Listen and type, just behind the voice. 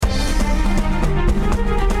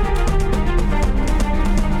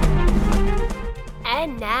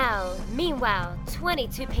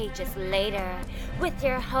22 pages later with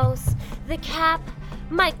your hosts, The Cap,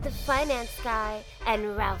 Mike the Finance Guy,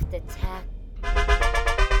 and Ralph the Tech.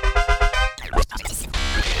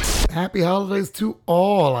 Happy holidays to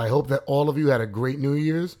all. I hope that all of you had a great New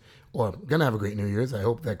Year's, or gonna have a great New Year's. I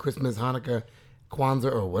hope that Christmas, Hanukkah,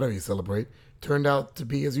 Kwanzaa, or whatever you celebrate turned out to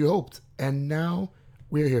be as you hoped. And now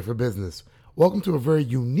we're here for business. Welcome to a very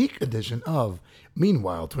unique edition of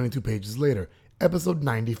Meanwhile, 22 Pages Later, episode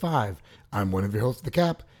 95. I'm one of your hosts, The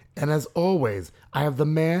Cap, and as always, I have the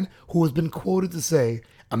man who has been quoted to say,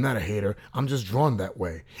 "I'm not a hater, I'm just drawn that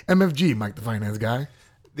way." MFG, Mike the Finance Guy.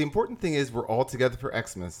 The important thing is we're all together for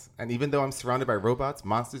Xmas, and even though I'm surrounded by robots,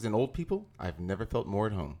 monsters, and old people, I've never felt more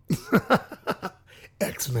at home.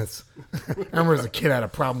 Xmas. I remember as a kid I had a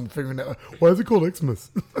problem figuring out, why is it called Xmas?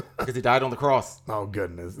 Because he died on the cross. Oh,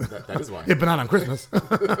 goodness. That is why. Yeah, but not on Christmas.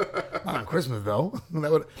 Not on Christmas, though.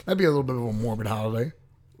 That'd be a little bit of a morbid holiday.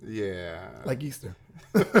 Yeah. Like Easter.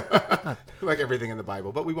 Like everything in the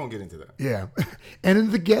Bible, but we won't get into that. Yeah. And in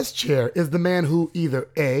the guest chair is the man who either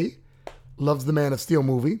A, loves the Man of Steel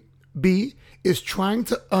movie, B, is trying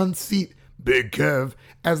to unseat Big Kev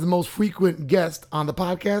as the most frequent guest on the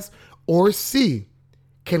podcast, or C,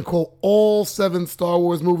 can quote all 7 Star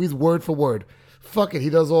Wars movies word for word. Fuck it, he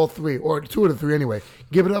does all 3, or 2 of the 3 anyway.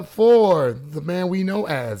 Give it up for the man we know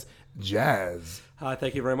as Jazz. Hi,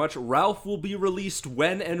 thank you very much. Ralph will be released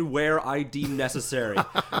when and where I deem necessary.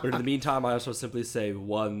 But in the meantime, I also simply say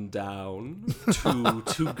 1 down, 2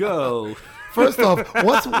 to go. First off,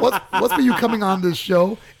 what's for you coming on this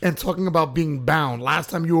show and talking about being bound?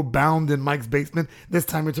 Last time you were bound in Mike's basement. This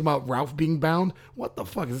time you're talking about Ralph being bound. What the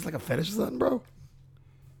fuck? Is this like a fetish or something, bro?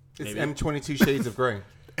 It's M22 Shades of Grey.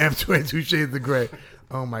 M22 Shades of Grey.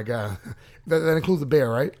 Oh my god, that includes the bear,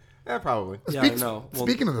 right? Yeah, probably. Yeah, I know. Well,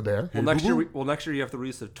 speaking of the bear, next year you have the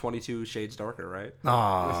release of 22 Shades Darker, right?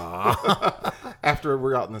 After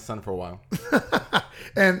we're out in the sun for a while.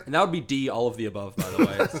 and that would be D, all of the above, by the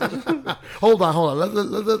way. Hold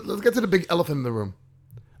on. Let's get to the big elephant in the room.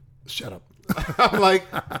 Shut up. I'm like,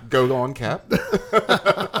 go on, Cap.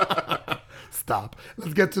 Stop.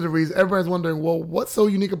 Let's get to the reason. Everybody's wondering, well, what's so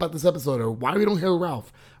unique about this episode, or why we don't hear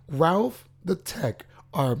Ralph? Ralph the Tech,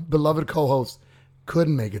 our beloved co-host,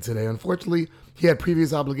 couldn't make it today. Unfortunately, he had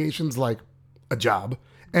previous obligations like a job,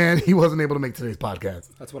 and he wasn't able to make today's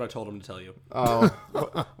podcast. That's what I told him to tell you. Oh,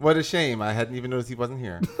 what a shame. I hadn't even noticed he wasn't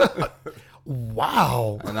here.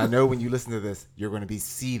 Wow. And I know when you listen to this, you're going to be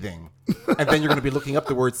seething. And then you're going to be looking up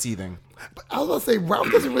the word seething. But I was going to say,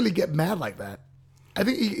 Ralph doesn't really get mad like that. I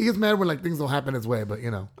think he gets mad when like things don't happen his way, but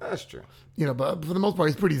That's true. But for the most part,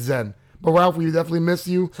 he's pretty zen. But Ralph, we definitely miss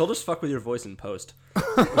you. He'll just fuck with your voice in post.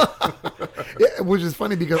 Yeah, which is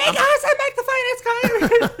funny because Hey guys, I'm Mike the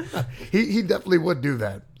Finance Guy. he definitely would do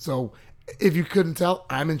that. So if you couldn't tell,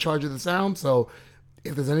 I'm in charge of the sound. So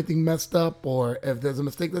if there's anything messed up or if there's a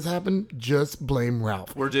mistake that's happened, just blame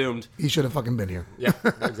Ralph. We're doomed. He should have fucking been here. Yeah,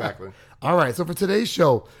 exactly. All right, so for today's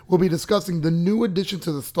show, we'll be discussing the new addition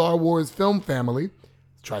to the Star Wars film family.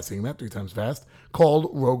 Try saying that 3 times fast.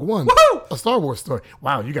 Called Rogue One. Woo-hoo! A Star Wars story.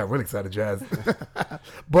 Wow, you got really excited, Jazz.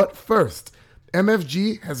 But first,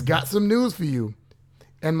 MFG has got some news for you.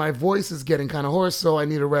 And my voice is getting kind of hoarse, so I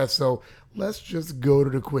need a rest. So let's just go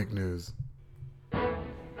to the quick news.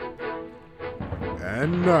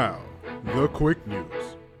 And now, the quick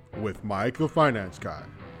news with Mike the Finance Guy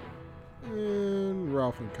and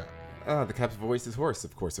Ralph and Cap. The Cap's voice is hoarse,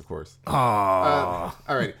 of course. Aww.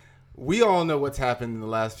 All right. We all know what's happened in the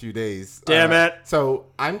last few days. Damn it. So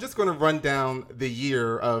I'm just going to run down the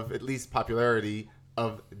year of at least popularity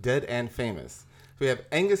of Dead and Famous. We have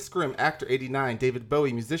Angus Scrimm, actor, 89. David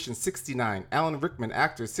Bowie, musician, 69. Alan Rickman,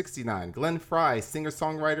 actor, 69. Glenn Frey,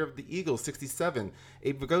 singer-songwriter of the Eagles, 67.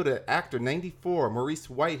 Abe Vigoda, actor, 94. Maurice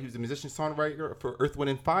White, who's a musician-songwriter for Earth,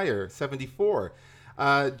 Wind & Fire, 74.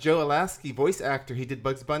 Joe Alasky, voice actor. He did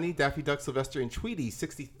Bugs Bunny, Daffy Duck, Sylvester, and Tweety,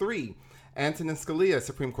 63. Antonin Scalia,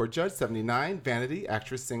 Supreme Court Judge, 79. Vanity,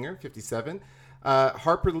 actress, singer, 57.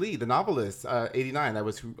 Harper Lee, the novelist, 89. That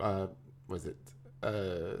was who was it?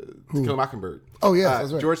 To Kill a Mockingbird. Oh, yeah,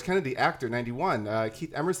 that's right. George Kennedy, actor, 91.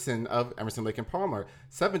 Keith Emerson of Emerson, Lake and Palmer,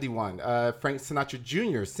 71. Frank Sinatra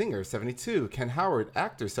Jr., singer, 72. Ken Howard,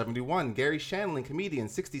 actor, 71. Gary Shandling, comedian,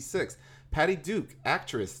 66. Patty Duke,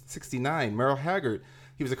 actress, 69. Merle Haggard,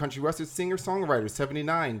 he was a country western singer-songwriter,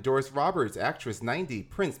 79. Doris Roberts, actress, 90.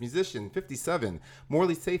 Prince, musician, 57.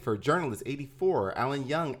 Morley Safer, journalist, 84. Alan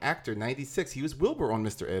Young, actor, 96. He was Wilbur on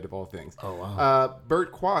Mr. Ed, of all things. Oh, wow.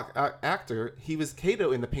 Bert Kwok, actor. He was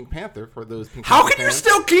Kato in the Pink Panther, for those Pink How Panther can you fans.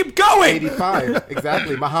 still keep going? 85,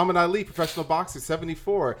 exactly. Muhammad Ali, professional boxer,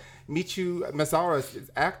 74. Michu Mazara,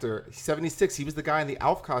 actor, 76. He was the guy in the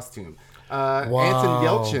Alf costume. Anton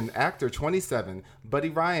Yelchin, actor, 27. Buddy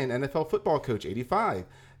Ryan, NFL football coach, 85.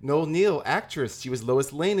 Noel Neal, actress. She was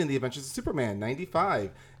Lois Lane in The Adventures of Superman, 95.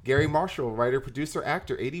 Gary Marshall, writer, producer,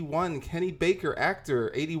 actor, 81. Kenny Baker,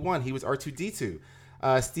 actor, 81. He was R2-D2.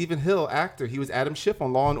 Stephen Hill, actor. He was Adam Schiff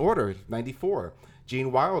on Law & Order, 94.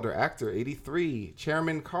 Gene Wilder, actor, 83.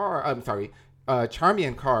 Charmian Carr,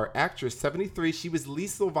 actress, 73. She was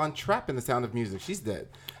Liesl Von Trapp in The Sound of Music. She's dead.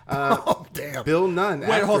 Oh, damn. Bill Nunn, Wait,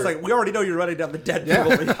 actor. hold on a second. We already know you're running down the dead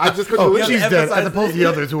Yeah, people. I just put Oh, the she's list. dead, as opposed to the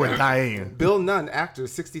others who are dying. Bill Nunn, actor,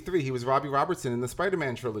 63. He was Robbie Robertson in the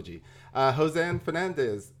Spider-Man trilogy. Jose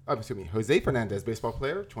Fernandez, baseball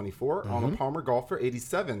player, 24. Arnold Palmer, golfer,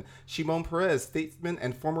 87. Shimon Peres, statesman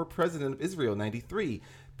and former president of Israel, 93.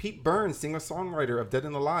 Pete Burns, singer-songwriter of Dead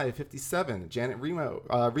and Alive, 57. Janet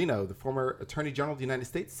Reno, the former Attorney General of the United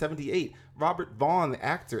States, 78. Robert Vaughn, the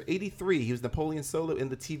actor, 83. He was Napoleon Solo in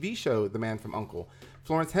the TV show The Man from U.N.C.L.E.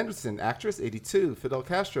 Florence Henderson, actress, 82. Fidel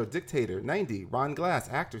Castro, dictator, 90. Ron Glass,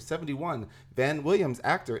 actor, 71. Van Williams,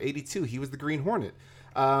 actor, 82. He was the Green Hornet.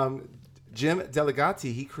 Jim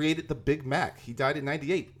Delegati, he created the Big Mac. He died in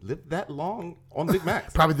 98. Lived that long on Big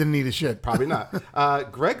Macs. Probably didn't need a shit. Probably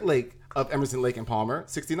not. Greg Lake of Emerson, Lake and Palmer,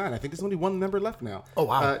 69. I think there's only one member left now. Oh,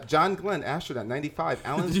 wow. John Glenn, astronaut, 95.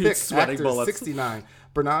 Alan Dude, Thicke, sweating actor, bullets. 69.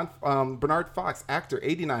 Bernard Fox, actor,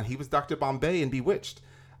 89. He was Dr. Bombay in Bewitched.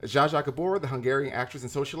 Zsa Zsa Gabor, the Hungarian actress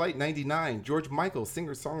and socialite, 99. George Michael,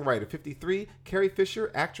 singer-songwriter, 53. Carrie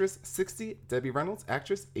Fisher, actress, 60. Debbie Reynolds,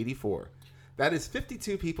 actress, 84. That is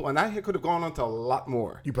 52 people, and I could have gone on to a lot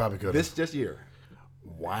more. You probably could have. This just year.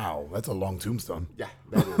 Wow, that's a long tombstone. Yeah,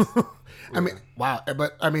 that is. I mean, wow.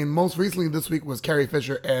 But, I mean, most recently this week was Carrie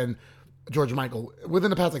Fisher and George Michael within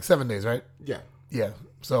the past, 7 days, right? Yeah. Yeah.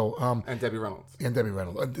 So, And Debbie Reynolds. and Debbie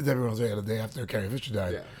Reynolds. Debbie Reynolds, yeah, the day after Carrie Fisher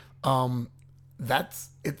died. Yeah.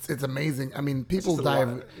 It's amazing. I mean, people just a die.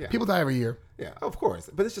 lot, yeah. People die every year. Yeah, of course.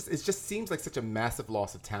 But it just seems like such a massive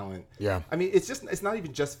loss of talent. Yeah. I mean, it's not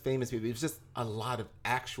even just famous people. It's just a lot of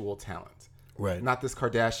actual talent. Right. Not this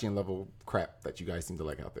Kardashian level crap that you guys seem to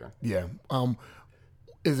like out there. Yeah.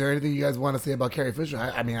 Is there anything you guys want to say about Carrie Fisher?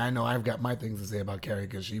 I mean, I know I've got my things to say about Carrie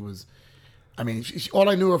because she was. I mean, all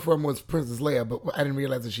I knew her from was Princess Leia, but I didn't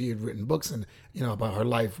realize that she had written books and about her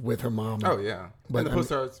life with her mom. Oh yeah. But And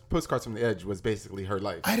the postcards from the Edge was basically her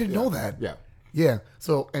life. I didn't know that. Yeah. Yeah.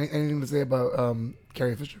 So, anything to say about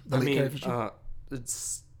Carrie Fisher? The late Carrie Fisher?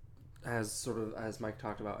 It's as Mike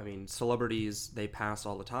talked about. I mean, celebrities, they pass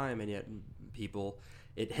all the time, and yet people,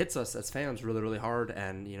 it hits us as fans really, really hard.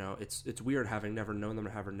 And it's weird having never known them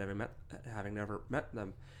or having never met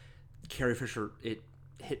them. Carrie Fisher, it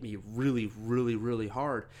hit me really, really, really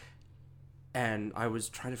hard. And I was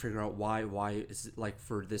trying to figure out why is it, like,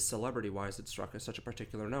 for this celebrity, why is it struck as such a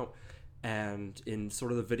particular note? And in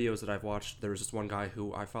sort of the videos that I've watched, there's this one guy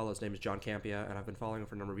who I follow. His name is John Campia, and I've been following him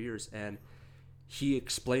for a number of years. And he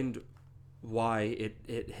explained why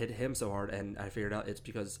it hit him so hard. And I figured out it's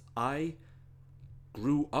because I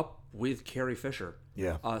grew up with Carrie Fisher.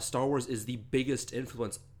 Yeah. Star Wars is the biggest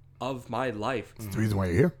influence of my life. It's the reason why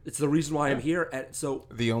you're here. It's the reason why I'm here. And so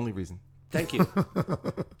The only reason. thank you.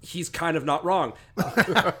 He's kind of not wrong.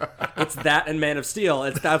 It's that and Man of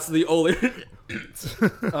Steel. That's the only.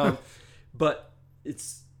 But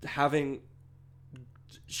it's having.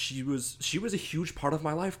 She was a huge part of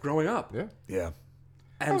my life growing up. Yeah. Yeah.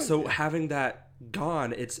 And so having that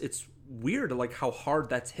gone, it's weird, like how hard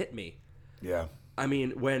that's hit me. Yeah. I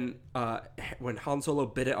mean, when Han Solo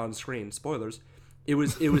bit it on screen, spoilers, it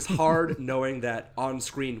was hard knowing that on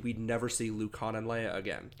screen we'd never see Luke, Han, and Leia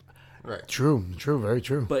again. Right. True, very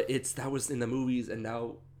true. But that was in the movies, and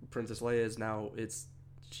now Princess Leia is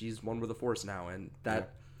she's one with the Force now, and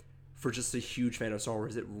that for just a huge fan of Star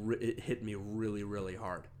Wars, it hit me really, really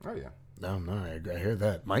hard. Oh yeah. No, I hear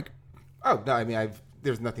that, Mike. Oh no, I mean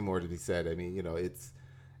there's nothing more to be said. I mean,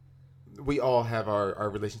 we all have our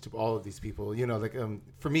relationship with all of these people.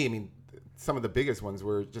 For me, I mean, some of the biggest ones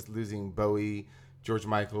were just losing Bowie, George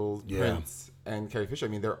Michael, Prince, and Carrie Fisher. I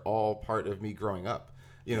mean, they're all part of me growing up.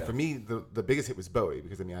 For me, the biggest hit was Bowie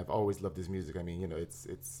because I've always loved his music. I mean,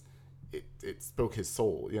 it spoke his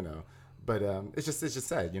soul. But it's just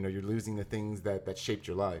sad. You're losing the things that shaped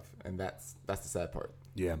your life, and that's the sad part.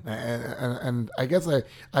 Yeah, and I guess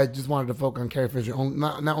I just wanted to focus on Carrie Fisher,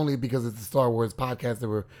 not only because it's the Star Wars podcast that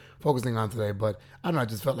we're focusing on today, but I don't know, I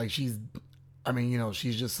just felt like she's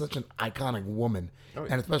just such an iconic woman,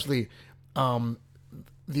 and especially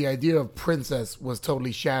the idea of princess was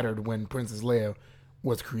totally shattered when Princess Leia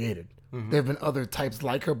was created. Mm-hmm. There have been other types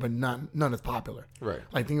like her, but none as popular. Right.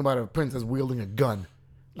 Like, think about a princess wielding a gun.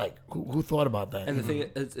 Like, who thought about that? And the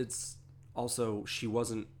thing is, it's also, she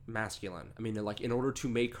wasn't masculine. I mean, like, in order to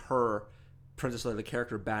make her Princess Leia, the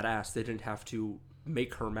character, badass, they didn't have to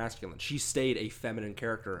make her masculine. She stayed a feminine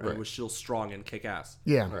character and was still strong and kick ass.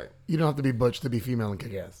 Yeah. Right. You don't have to be butch to be female and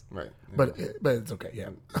kick ass. Right. But it's okay. Yeah.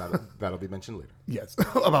 That'll be mentioned later. Yes.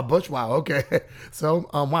 About butch. Wow. Okay. So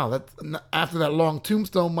wow. That's after that long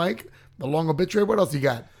tombstone, Mike. The long obituary. What else you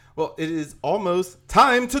got? Well, it is almost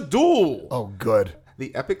time to duel. Oh, good.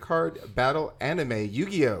 The Epic Card Battle anime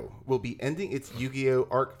Yu-Gi-Oh! Will be ending its Yu-Gi-Oh!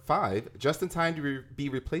 Arc 5 just in time to be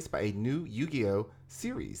replaced by a new Yu-Gi-Oh!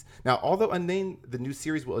 Series. Now, although unnamed, the new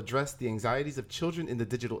series will address the anxieties of children in the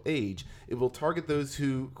digital age. It will target those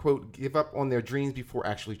who, quote, give up on their dreams before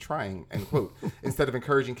actually trying, end quote, instead of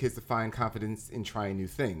encouraging kids to find confidence in trying new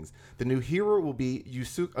things. The new hero will be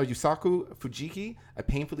Yusaku Fujiki, a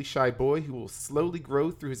painfully shy boy who will slowly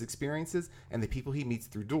grow through his experiences and the people he meets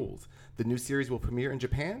through duels. The new series will premiere in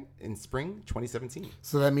Japan in spring 2017.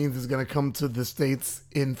 So that means it's going to come to the States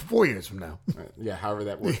in 4 years from now. Yeah, however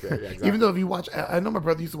that works. Yeah, exactly. Even though if you watch, I know my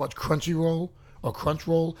brother used to watch Crunchyroll or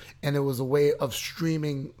Crunchyroll, and it was a way of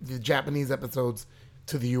streaming the Japanese episodes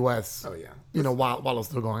to the U.S. Oh, yeah. You know, while it's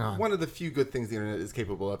still going on. One of the few good things the internet is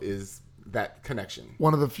capable of is that connection.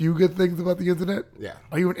 One of the few good things about the internet? Yeah.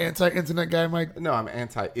 Are you an anti-internet guy, Mike? No, I'm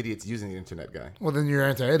anti-idiots using the internet guy. Well, then you're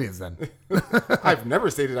anti-idiots then. I've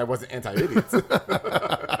never stated I wasn't anti-idiots.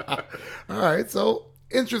 All right, so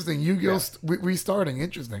interesting. Yu-Gi-Oh! Restarting.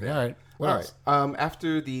 Interesting. All right. What All else? right.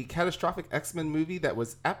 After the catastrophic X-Men movie that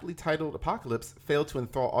was aptly titled Apocalypse failed to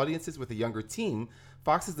enthrall audiences with a younger team,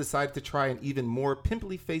 Fox has decided to try an even more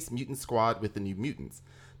pimply-faced mutant squad with the New Mutants.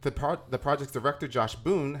 The project's director, Josh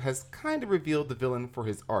Boone, has kind of revealed the villain for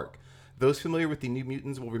his arc. Those familiar with the New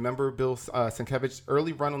Mutants will remember Bill Sienkiewicz's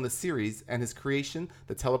early run on the series and his creation,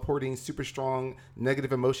 the teleporting, super strong,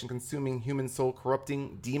 negative emotion-consuming, human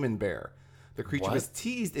soul-corrupting Demon Bear. The creature was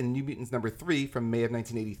teased in New Mutants number 3 from May of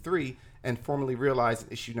 1983 and formally realized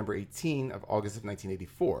in issue number 18 of August of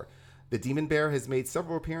 1984. The Demon Bear has made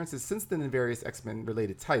several appearances since then in various X-Men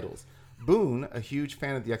related titles. Boone, a huge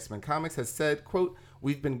fan of the X-Men comics, has said, quote,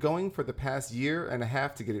 "We've been going for the past year and a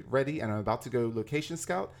half to get it ready, and I'm about to go location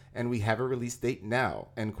scout, and we have a release date now,"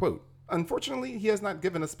 end quote. Unfortunately, he has not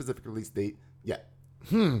given a specific release date yet.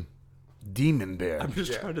 Demon Bear. I'm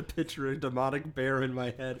just trying to picture a demonic bear in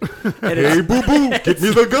my head. Hey, boo-boo, get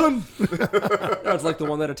me the gun! It's like the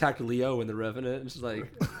one that attacked Leo in The Revenant. It's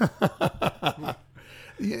like...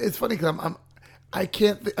 Yeah, it's funny because I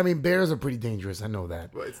can't. I mean, bears are pretty dangerous. I know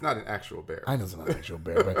that. Well, it's not an actual bear. I know it's not an actual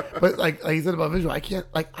bear, but like you said about visual, I can't.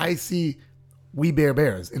 Like I see We Bare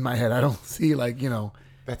Bears in my head. I don't see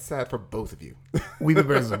That's sad for both of you. We Bare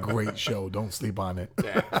Bears is a great show. Don't sleep on it.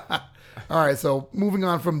 Yeah. All right, so moving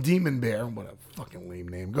on from Demon Bear. What a fucking lame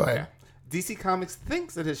name. Go ahead. DC Comics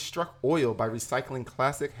thinks it has struck oil by recycling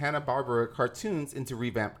classic Hanna-Barbera cartoons into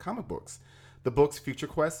revamped comic books. The books Future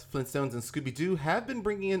Quest, Flintstones, and Scooby-Doo have been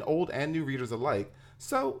bringing in old and new readers alike,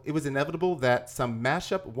 so it was inevitable that some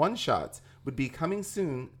mashup one-shots would be coming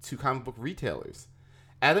soon to comic book retailers.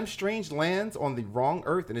 Adam Strange lands on the wrong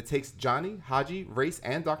Earth, and it takes Johnny, Haji, Race,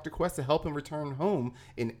 and Dr. Quest to help him return home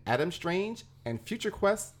in Adam Strange and Future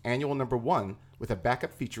Quest Annual Number 1 with a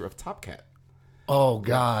backup feature of Top Cat. Oh,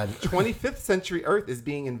 God. 25th century Earth is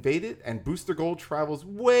being invaded, and Booster Gold travels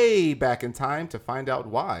way back in time to find out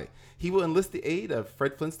why. He will enlist the aid of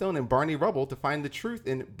Fred Flintstone and Barney Rubble to find the truth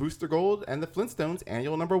in Booster Gold and the Flintstones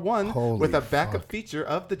Annual Number 1 Holy with a backup fuck. feature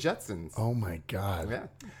of the Jetsons. Oh, my God. Yeah.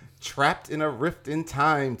 Trapped in a rift in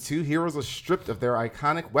time, two heroes are stripped of their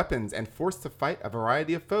iconic weapons and forced to fight a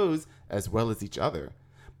variety of foes as well as each other.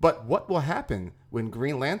 But what will happen when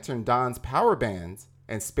Green Lantern dons power bands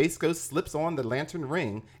and Space Ghost slips on the Lantern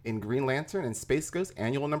Ring in Green Lantern and Space Ghost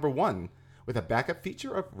Annual Number 1 with a backup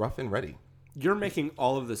feature of Rough and Ready? You're making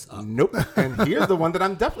all of this up. Nope. And here's the one that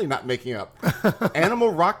I'm definitely not making up.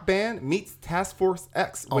 Animal Rock Band meets Task Force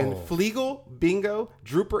X when Fleagle, Bingo,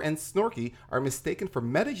 Drooper, and Snorky are mistaken for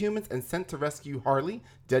metahumans and sent to rescue Harley,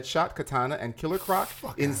 Deadshot, Katana, and Killer Croc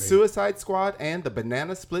in Suicide Squad and the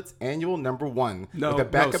Banana Splits Annual Number 1 with a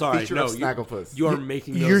backup feature of Snagglepuss. You are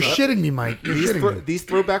making those You're up. shitting me, Mike. You're shitting me. These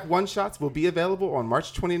throwback one-shots will be available on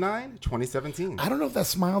March 29, 2017. I don't know if that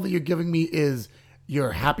smile that you're giving me is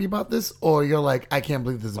you're happy about this or you're like, I can't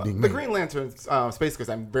believe this is being The made. Green Lantern Space Ghost,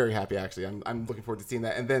 I'm very happy, actually. I'm looking forward to seeing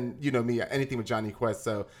that. And then, you know me, anything with Johnny Quest,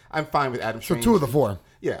 so I'm fine with Adam So Strange. 2 of the 4.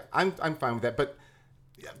 Yeah, I'm fine with that. But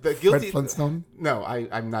the guilty... Fred Flintstone? No,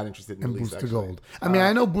 I'm not interested in And the least, Booster actually. Gold. I mean,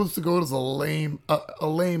 I know Booster Gold is a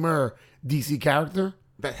lamer DC character.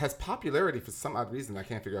 That has popularity for some odd reason. I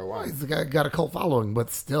can't figure out why. He's got a cult following, but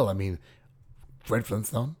still, I mean, Fred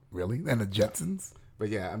Flintstone, really? And the Jetsons? But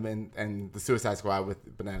yeah, I mean, and the Suicide Squad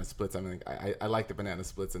with banana splits. I mean, I like the banana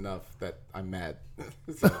splits enough that I'm mad.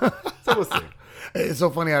 so we'll see. It's so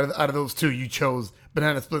funny. Out of those two, you chose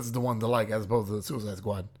banana splits is the one to like as opposed to the Suicide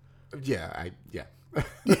Squad. Yeah, I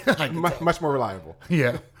can much more reliable.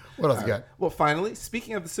 Yeah. What else you got? Well, finally,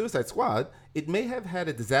 speaking of the Suicide Squad, it may have had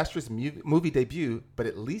a disastrous movie debut, but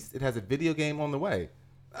at least it has a video game on the way.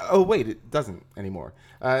 Oh, wait, it doesn't anymore.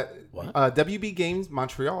 WB Games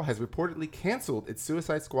Montreal has reportedly canceled its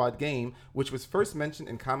Suicide Squad game, which was first mentioned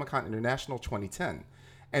in Comic-Con International 2010,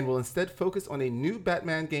 and will instead focus on a new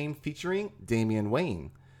Batman game featuring Damian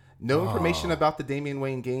Wayne. No information about the Damian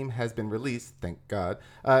Wayne game has been released, thank God.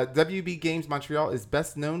 WB Games Montreal is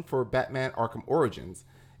best known for Batman Arkham Origins.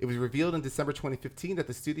 It was revealed in December 2015 that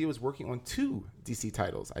the studio is working on 2 DC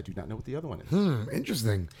titles. I do not know what the other one is.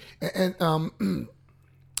 Interesting. And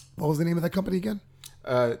what was the name of that company again?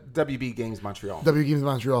 WB Games Montreal. WB Games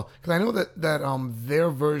Montreal. Because I know that their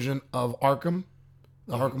version of Arkham,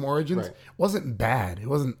 the Arkham Origins, wasn't bad. It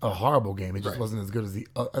wasn't a horrible game. It just wasn't as good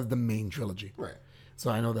as the main trilogy. Right. So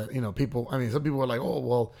I know that, people, some people are like, oh,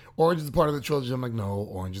 well, Origins is part of the trilogy. I'm like, no,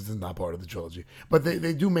 Origins is not part of the trilogy. But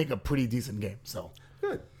they do make a pretty decent game, so.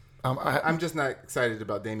 Good. I'm just not excited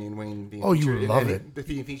about Damian Wayne being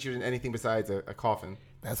being featured in anything besides a coffin.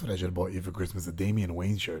 That's what I should have bought you for Christmas, a Damian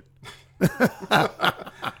Wayne shirt.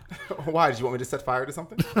 Why? Did you want me to set fire to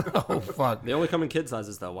something? Oh, fuck. They only come in kid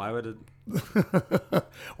sizes, though. Why would it?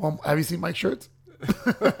 Well, have you seen Mike's shirts?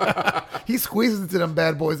 He squeezes into them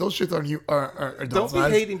bad boys. Those shits are adult Don't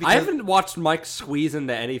size. be hating because I haven't watched Mike squeeze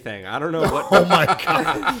into anything. I don't know what. Oh, my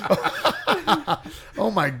God.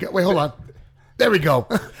 Oh, my God. Wait, hold on. There we go.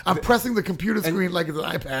 I'm pressing the computer screen like it's an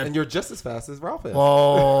iPad. And you're just as fast as Ralph is.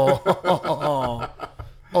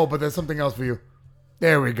 Oh, but there's something else for you.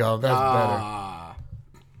 There we go. That's better.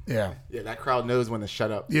 Yeah. Yeah, that crowd knows when to shut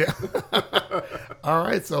up. Yeah. All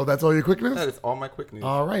right. So that's all your quick news? That is all my quick news.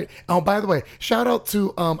 All right. Oh, by the way, shout out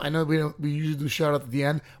to, I know we usually do shout out at the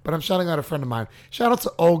end, but I'm shouting out a friend of mine. Shout out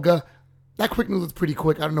to Olga. That quick news is pretty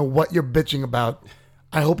quick. I don't know what you're bitching about.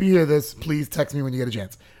 I hope you hear this. Please text me when you get a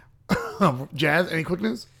chance. Jazz, any quick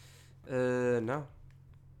news? No.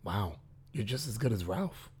 Wow. You're just as good as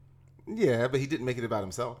Ralph. Yeah, but he didn't make it about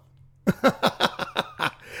himself.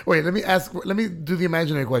 Wait, let me do the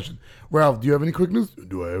imaginary question. Ralph, do you have any quick news?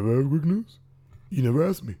 Do I ever have quick news? You never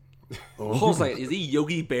asked me. I was like, is he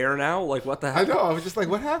Yogi Bear now? Like, what the heck? I know. I was just like,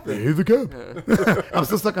 what happened? Here's the cap. I'm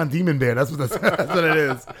still stuck on Demon Bear. That's what it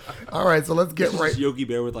is. All right, so let's get right. Yogi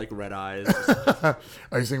Bear with like red eyes.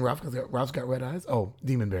 Are you saying Ralph's got red eyes? Oh,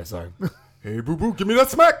 Demon Bear. Sorry. Hey, boo boo, give me that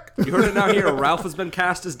smack. You heard it now here. Ralph has been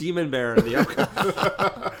cast as Demon Bear in the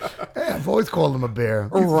upcoming. Hey, I've always called him a bear.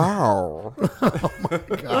 Wow. Oh my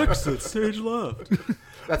God. Exit stage left.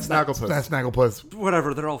 That's Snagglepuss. That's Snagglepuss.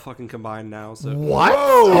 Whatever. They're all fucking combined now. So What?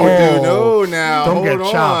 Whoa, dude, no, now. Don't Hold get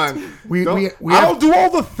on. chopped. I'll do all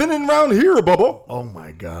the thinning round here, Bubba. Oh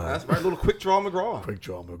my God. That's right, little quick draw McGraw. Quick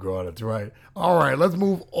draw McGraw. That's right. All right, let's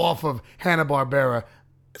move off of Hanna-Barbera.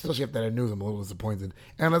 Especially after that news, I'm a little disappointed.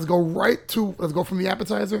 And let's go from the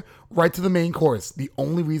appetizer right to the main course. The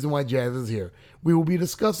only reason why Jazz is here. We will be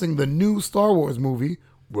discussing the new Star Wars movie,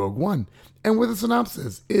 Rogue One. And with a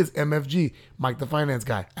synopsis is MFG, Mike the Finance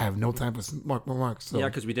Guy. I have no time for remarks. So. yeah,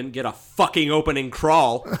 because we didn't get a fucking opening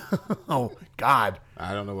crawl. Oh, God.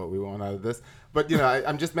 I don't know what we want out of this. But,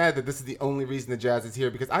 I'm just mad that this is the only reason the Jazz is here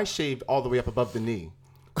because I shaved all the way up above the knee.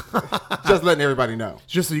 Just letting everybody know.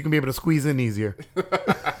 Just so you can be able to squeeze in easier.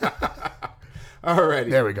 Alrighty.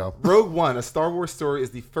 There we go. Rogue One, A Star Wars Story,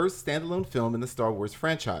 is the first standalone film in the Star Wars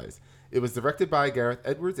franchise. It was directed by Gareth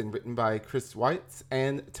Edwards and written by Chris Weitz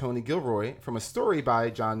and Tony Gilroy from a story by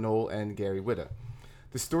John Knoll and Gary Whitta.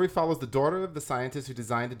 The story follows the daughter of the scientist who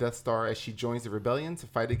designed the Death Star as she joins the rebellion to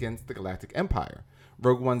fight against the Galactic Empire.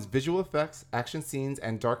 Rogue One's visual effects, action scenes,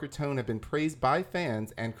 and darker tone have been praised by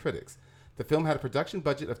fans and critics. The film had a production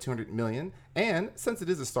budget of $200 million, and since it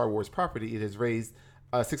is a Star Wars property, it has raised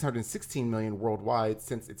 $616 million worldwide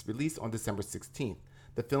since its release on December 16th.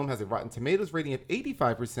 The film has a Rotten Tomatoes rating of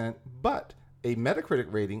 85%, but a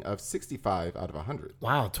Metacritic rating of 65 out of 100.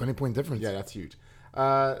 Wow, 20-point difference. Yeah, that's huge.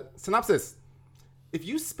 Synopsis. If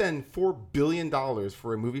you spend $4 billion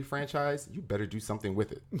for a movie franchise, you better do something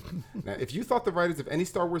with it. Now, if you thought the writers of any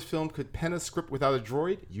Star Wars film could pen a script without a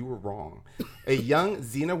droid, you were wrong. A young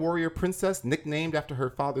Xena warrior princess, nicknamed after her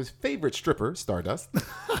father's favorite stripper, Stardust,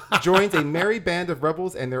 joins a merry band of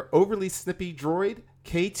rebels and their overly snippy droid,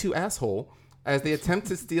 K2 Asshole, as they attempt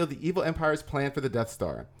to steal the evil Empire's plan for the Death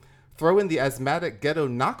Star. Throw in the asthmatic ghetto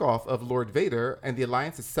knockoff of Lord Vader, and the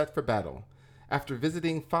Alliance is set for battle. After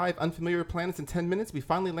visiting 5 unfamiliar planets in 10 minutes, we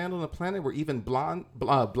finally land on a planet where even blind,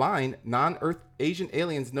 non-Earth Asian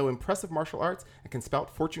aliens know impressive martial arts and can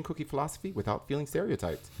spout fortune cookie philosophy without feeling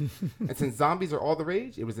stereotyped. And since zombies are all the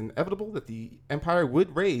rage, it was inevitable that the Empire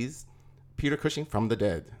would raise Peter Cushing from the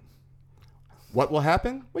dead. What will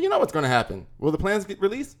happen? Well, you know what's going to happen. Will the plans get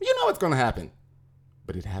released? You know what's going to happen.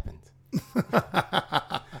 But it happened.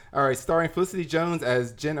 All right, starring Felicity Jones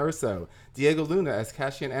as Jen Erso, Diego Luna as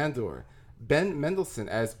Cassian Andor, Ben Mendelsohn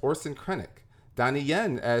as Orson Krennic, Donnie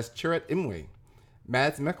Yen as Chirrut Imwe,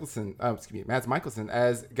 Mads Mikkelsen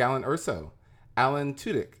as Galen Erso, Alan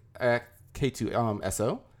Tudyk as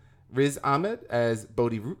K2SO, Riz Ahmed as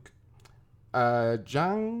Bodhi Rook,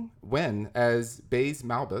 Zhang Wen as Baze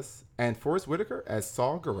Malbus, and Forrest Whitaker as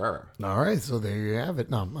Saul Guerrero. All right, so there you have it.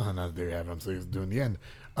 No, not there you have it. I'm still doing the end.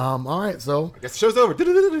 All right, so I guess the show's over.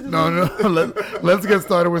 no. Let's get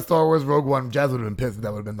started with Star Wars Rogue One. Jazz would have been pissed if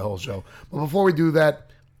that would have been the whole show. But before we do that,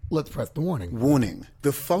 let's press the warning. Warning.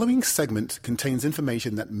 The following segment contains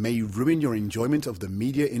information that may ruin your enjoyment of the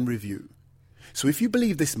media in review. So if you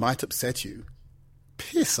believe this might upset you,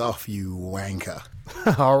 piss off, you wanker.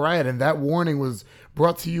 All right, and that warning was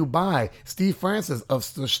brought to you by Steve Francis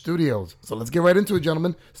of the Studios. So let's get right into it,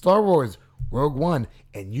 gentlemen. Star Wars Rogue One,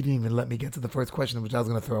 and you didn't even let me get to the first question, which I was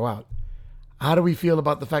going to throw out. How do we feel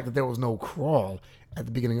about the fact that there was no crawl at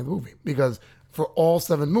the beginning of the movie? Because for all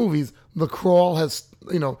 7 movies, the crawl has,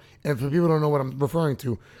 and for people who don't know what I'm referring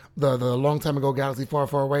to, the long time ago galaxy far,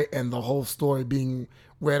 far away, and the whole story being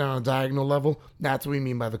read on a diagonal level, that's what we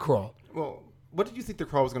mean by the crawl. Well, what did you think the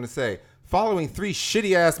crawl was going to say? Following 3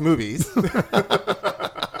 shitty-ass movies.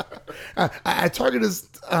 I targeted this,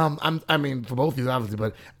 for both of these, obviously,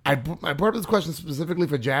 but I brought up this question specifically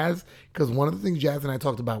for Jazz because one of the things Jazz and I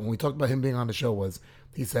talked about when we talked about him being on the show was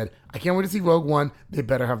he said, I can't wait to see Rogue One. They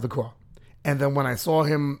better have the crawl. And then when I saw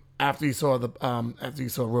him after you saw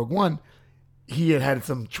Rogue One, he had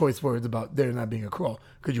some choice words about there not being a crawl.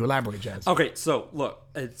 Could you elaborate, Jazz? Okay, so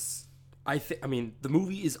look, the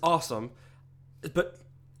movie is awesome, but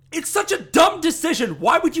it's such a dumb decision.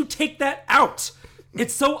 Why would you take that out?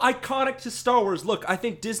 It's so iconic to Star Wars. Look, I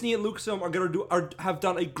think Disney and Lucasfilm have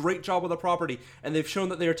done a great job with the property, and they've shown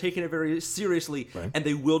that they are taking it very seriously, right. And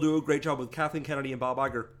they will do a great job with Kathleen Kennedy and Bob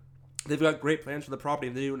Iger. They've got great plans for the property,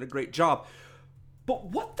 and they're doing a great job. But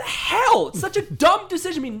what the hell? It's such a dumb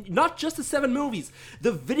decision. I mean, not just the 7 movies,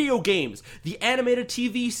 the video games, the animated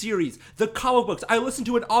TV series, the comic books. I listened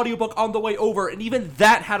to an audiobook on the way over, and even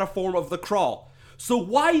that had a form of the crawl. So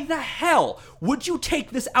why the hell would you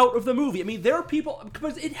take this out of the movie? I mean, there are people,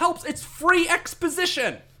 because it helps. It's free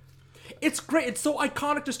exposition. It's great. It's so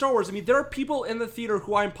iconic to Star Wars. I mean, there are people in the theater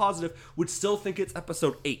who I'm positive would still think it's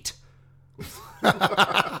episode 8.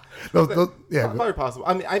 Very possible.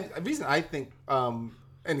 I mean, the reason I think, and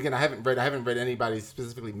again, I haven't read anybody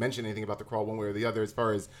specifically mention anything about the crawl one way or the other as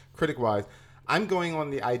far as critic-wise. I'm going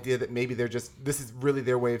on the idea that maybe this is really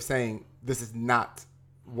their way of saying this is not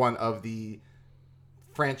one of the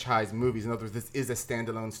franchise movies. In other words, this is a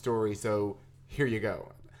standalone story, so here you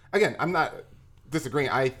go. Again, I'm not disagreeing.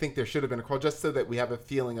 I think there should have been a crawl just so that we have a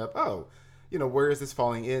feeling of, where is this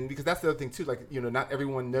falling in? Because that's the other thing too. Like, not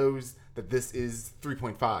everyone knows that this is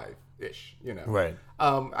 3.5-ish. Right.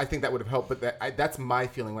 I think that would have helped, but that's my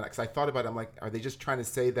feeling because I thought about it. I'm like, are they just trying to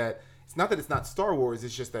say that it's not that it's not Star Wars?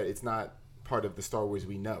 It's just that it's not part of the Star Wars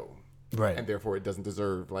we know, right? And therefore, it doesn't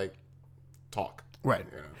deserve talk, right?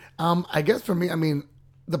 I guess for me, I mean,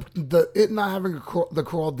 the it not having the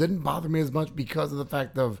crawl didn't bother me as much because of the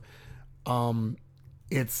fact of,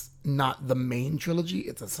 it's not the main trilogy;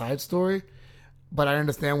 it's a side story. But I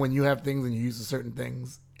understand when you have things and you're used to certain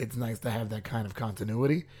things, it's nice to have that kind of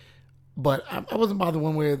continuity. But I wasn't bothered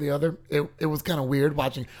one way or the other. It was kind of weird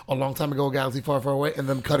watching a long time ago, Galaxy Far, Far Away, and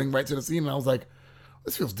them cutting right to the scene, and I was like,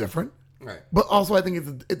 this feels different. Right. But also, I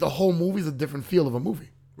think the whole movie is a different feel of a movie.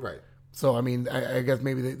 Right. So, I mean, I guess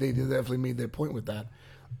maybe they definitely made their point with that.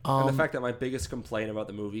 And the fact that my biggest complaint about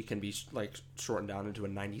the movie can be shortened down into a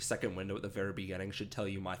 90-second window at the very beginning should tell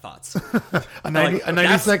you my thoughts. a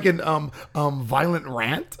 90-second violent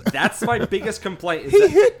rant. That's my biggest complaint. He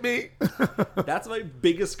hit me. That's my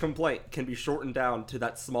biggest complaint. Can be shortened down to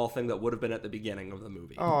that small thing that would have been at the beginning of the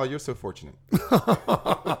movie. Oh, you're so fortunate.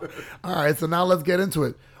 All right, so now let's get into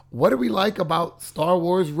it. What do we like about Star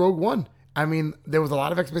Wars Rogue One? I mean, there was a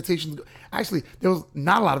lot of expectations. Actually, there was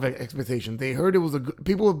not a lot of expectation. They heard it was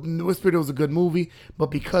people whispered it was a good movie, but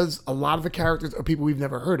because a lot of the characters are people we've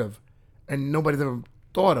never heard of and nobody's ever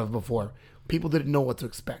thought of before, people didn't know what to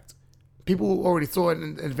expect. People who already saw it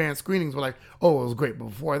in advanced screenings were like, oh, it was great. But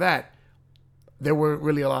before that, there were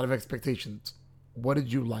really a lot of expectations. What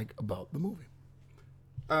did you like about the movie?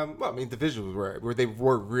 well, I mean, the visuals were they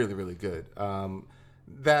were really, really good.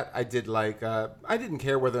 That I did like. I didn't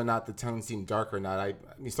care whether or not the tone seemed dark or not. I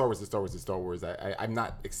mean, Star Wars is Star Wars is Star Wars. I'm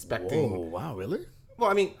not expecting. Oh, wow, really? Well,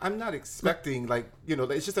 I mean, I'm not expecting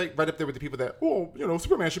it's just like right up there with the people that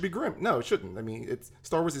Superman should be grim. No, it shouldn't. I mean, it's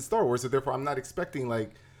Star Wars is Star Wars, so therefore I'm not expecting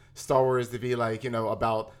like Star Wars to be like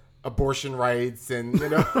about abortion rights and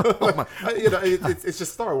it's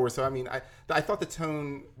just Star Wars. So I mean, I thought the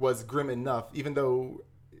tone was grim enough, even though.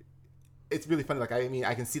 It's really funny. Like, I mean,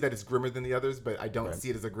 I can see that it's grimmer than the others, but I don't see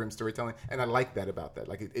it as a grim storytelling. And I like that about that.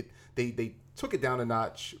 Like, they took it down a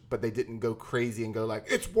notch, but they didn't go crazy and go like,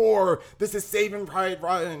 it's war. This is saving Pride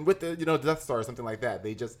Ryan with the, Death Star or something like that.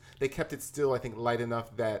 They kept it still, I think, light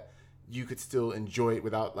enough that you could still enjoy it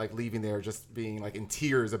without like leaving there just being like in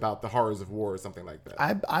tears about the horrors of war or something like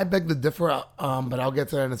that. I beg to differ, but I'll get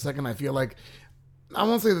to that in a second. I feel like I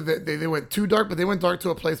won't say that they went too dark, but they went dark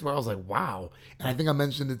to a place where I was like, wow. And I think I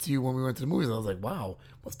mentioned it to you when we went to the movies. I was like, wow,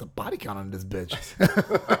 what's the body count on this bitch?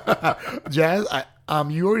 Jazz,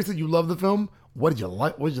 you already said you love the film. What did you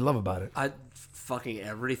like? What did you love about it? Fucking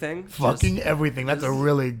everything. Fucking everything. That's a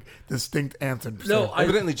really distinct answer. No,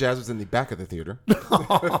 evidently Jazz was in the back of the theater.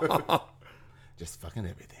 Just fucking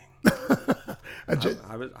everything. I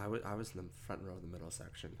was in the front row of the middle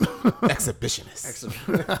section. Exhibitionist.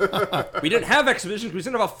 We didn't have exhibitions. We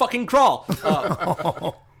didn't have a fucking crawl.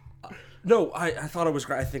 No, I thought it was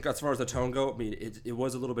great. I think as far as the tone go, I mean, it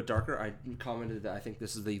was a little bit darker. I commented that I think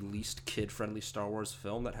this is the least kid-friendly Star Wars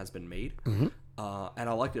film that has been made. Mm-hmm. And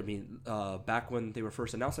I liked it. I mean, back when they were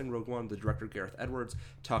first announcing Rogue One, the director Gareth Edwards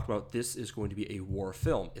talked about this is going to be a war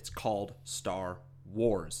film. It's called Star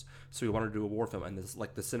Wars. So we wanted to do a war film, and this,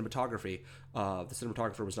 like the cinematography, the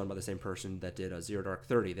cinematographer was done by the same person that did Zero Dark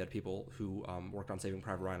 30. They had people who worked on Saving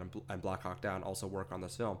Private Ryan and Black Hawk Down also work on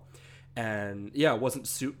this film. And yeah, it wasn't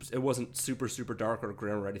super dark or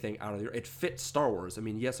grim or anything out of the. It fit Star Wars. I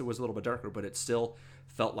mean, yes, it was a little bit darker, but it still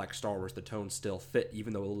felt like Star Wars. The tone still fit,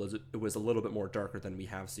 even though it was a little bit more darker than we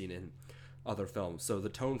have seen in other films. So the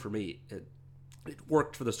tone for me, it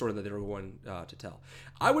worked for the story that they were going to tell.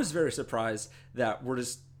 I was very surprised that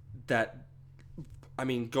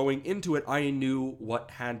going into it, I knew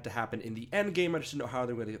what had to happen in the end game. I just didn't know how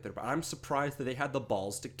they were going to get there. But I'm surprised that they had the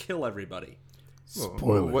balls to kill everybody.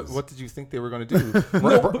 Spoilers. What did you think they were going to do?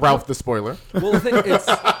 Ralph the spoiler. Well, the thing is,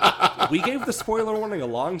 we gave the spoiler warning a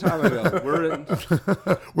long time ago.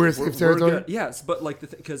 We're in skip territory? Yes, but like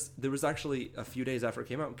because there was actually a few days after it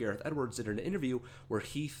came out, Gareth Edwards did an interview where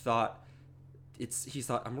he thought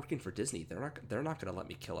I'm working for Disney. They're not going to let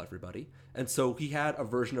me kill everybody. And so he had a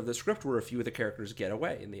version of the script where a few of the characters get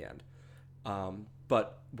away in the end.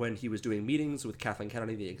 But when he was doing meetings with Kathleen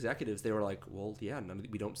Kennedy, the executives, they were like, "Well, yeah,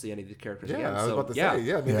 we don't see any of these characters again." I was about to say,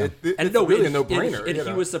 I mean, it's no, really a no-brainer. And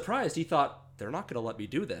he was surprised. He thought they're not going to let me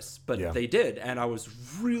do this, but they did, and I was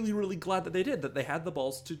really, really glad that they did. That they had the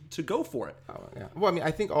balls to go for it. Oh, yeah. Well, I mean,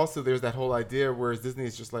 I think also there's that whole idea where Disney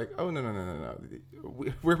is just like, "Oh no,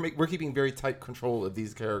 we're keeping very tight control of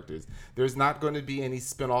these characters. There's not going to be any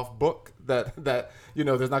spin-off book that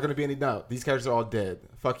there's not going to be any. No, these characters are all dead.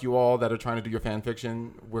 Fuck you all that are trying to do your fan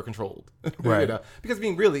fiction. We're controlled, right? Because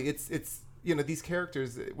being really, it's these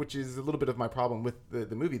characters, which is a little bit of my problem with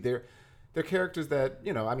the movie. They're characters that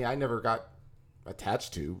I mean, I never got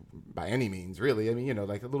attached to by any means, really. I mean,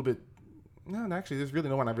 like a little bit. No, actually, there's really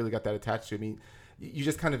no one I really got that attached to. I mean, you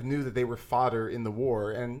just kind of knew that they were fodder in the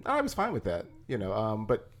war, and I was fine with that,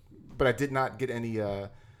 But I did not get any. I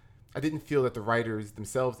didn't feel that the writers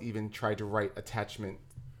themselves even tried to write attachment,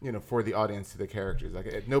 for the audience to the characters. Like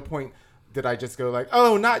at no point did I just go like,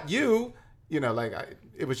 "Oh, not you,"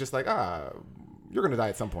 it was just like, you're gonna die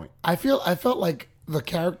at some point. I felt like the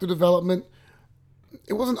character development.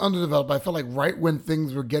 It wasn't underdeveloped, but I felt like right when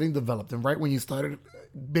things were getting developed and right when you started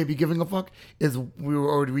maybe giving a fuck is we were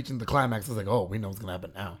already reaching the climax. I was like, oh, we know what's going to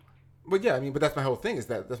happen now. But yeah, I mean, but that's my whole thing is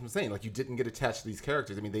that's what I'm saying. Like you didn't get attached to these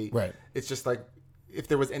characters. I mean, it's just like if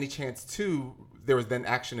there was any chance there was then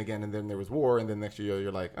action again and then there was war and then next year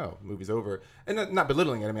you're like, oh, movie's over. And not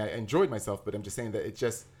belittling it. I mean, I enjoyed myself, but I'm just saying that it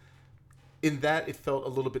just, in that it felt a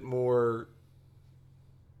little bit more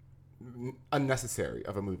unnecessary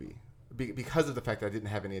of a movie. Because of the fact that I didn't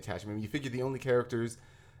have any attachment. I mean, you figure the only characters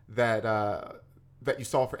that you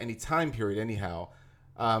saw for any time period, anyhow,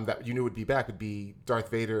 that you knew would be back would be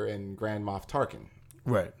Darth Vader and Grand Moff Tarkin.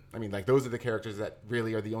 Right. I mean, like those are the characters that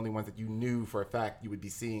really are the only ones that you knew for a fact you would be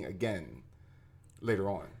seeing again later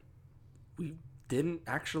on. We didn't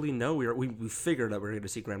actually know we figured that we were going to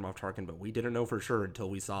see Grand Moff Tarkin, but we didn't know for sure until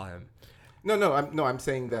we saw him. I'm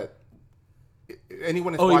saying that.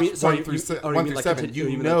 Anyone that's watched 1 through 7, Grand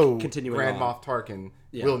Moff Tarkin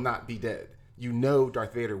will not be dead. you know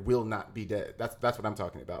Darth Vader will not be dead. That's what I'm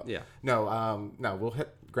talking about. Yeah. No, we'll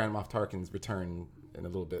hit Grand Moff Tarkin's return in a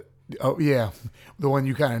little bit. Oh yeah, the one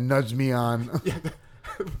you kind of nudged me on.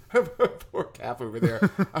 Poor Cap over there.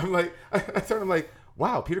 I'm like, I told him like,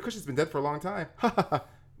 wow, Peter Cushing's been dead for a long time.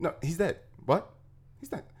 No, he's dead. What?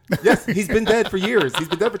 He's not. Yes, he's been dead for years. He's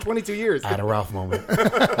been dead for 22 years. I had a Ralph moment.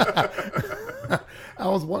 I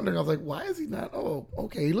was wondering. I was like, why is he not? Oh,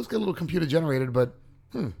 okay. He looks a little computer generated, but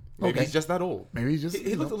Maybe okay. he's just that old. Maybe he's just.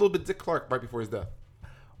 He looked a little bit Dick Clark right before his death.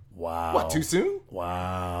 Wow. What, too soon?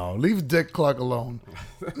 Wow. Leave Dick Clark alone.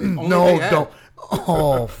 Only No, they had. don't.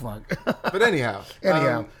 Oh, fuck. But anyhow.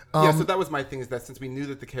 Anyhow, yeah, so that was my thing, is that since we knew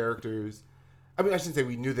that the characters, I mean, I shouldn't say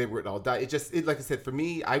we knew they would all die. Like I said, for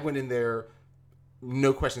me, I went in there,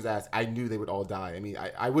 no questions asked. I knew they would all die. I mean,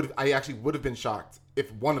 I actually would have been shocked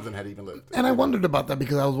if one of them had even lived. And I wondered about that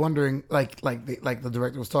because I was wondering, like the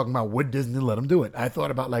director was talking about, would Disney let him do it? I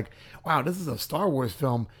thought about like, wow, this is a Star Wars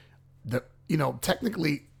film that,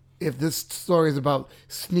 technically, if this story is about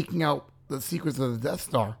sneaking out the secrets of the Death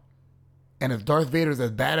Star, and if Darth Vader is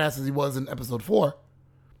as badass as he was in Episode 4,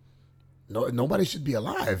 nobody should be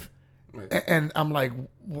alive. Right. And I'm like,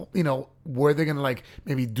 were they going to like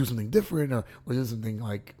maybe do something different or do something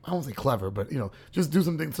like, I won't say clever, but, just do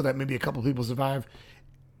something so that maybe a couple people survive.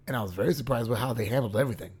 And I was very surprised with how they handled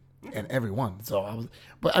everything and everyone. So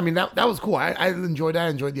that was cool. I enjoyed that. I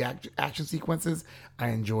enjoyed the action sequences. I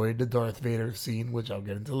enjoyed the Darth Vader scene, which I'll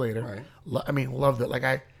get into later. Right. Loved it.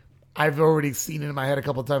 Like I've already seen it in my head a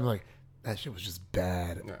couple of times. Like that shit was just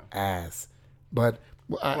bad ass. But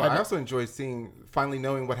I also enjoyed finally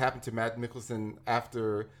knowing what happened to Matt Mikkelsen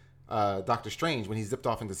after Doctor Strange when he zipped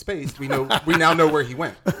off into space. We now know where he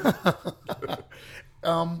went.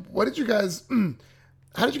 What did you guys?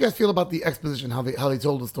 How did you guys feel about the exposition? How they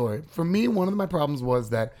told the story? For me, one of my problems was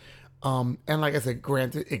that, and like I said,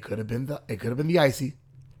 granted, it could have been the icy.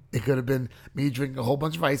 It could have been me drinking a whole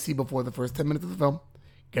bunch of icy before the first 10 minutes of the film,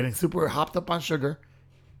 getting super hopped up on sugar,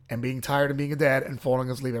 and being tired of being a dad and falling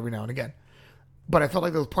asleep every now and again. But I felt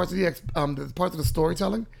like there was parts of the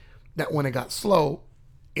storytelling that when it got slow,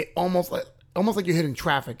 it almost like you're hitting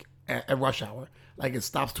traffic at rush hour. Like it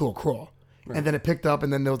stops to a crawl, and then it picked up,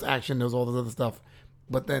 and then there was action, there was all this other stuff.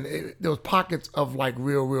 But then there was pockets of like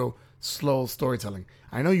real slow storytelling.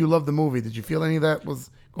 I know you loved the movie. Did you feel any of that was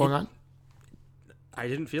going on? I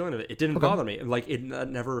didn't feel any of it. It didn't bother me. Like it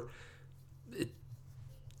never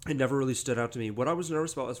really stood out to me. What I was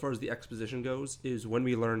nervous about as far as the exposition goes is when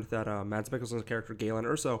we learned that Mads Mikkelsen's character, Galen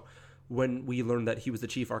Erso, when we learned that he was the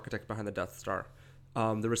chief architect behind the Death Star.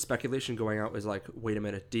 There was speculation going out was like, wait a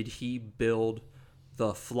minute, did he build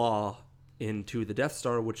the flaw into the Death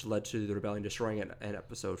Star, which led to the rebellion destroying it in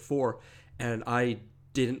Episode 4? And I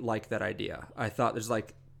didn't like that idea. I thought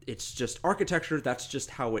it's just architecture. That's just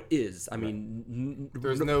how it is. I mean,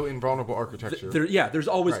 there's no invulnerable architecture. There's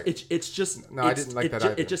always right. It's just no. I didn't like that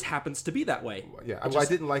either. It just happens to be that way. Yeah, I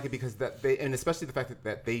didn't like it because and especially the fact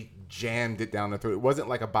that they jammed it down the throat. It wasn't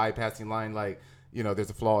like a bypassing line, like there's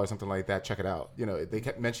a flaw or something like that. Check it out. They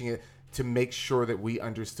kept mentioning it to make sure that we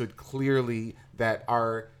understood clearly that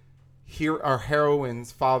our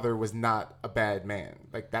heroine's father was not a bad man.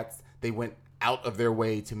 Like they went out of their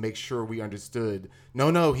way to make sure we understood.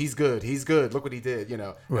 No, he's good. Look what he did.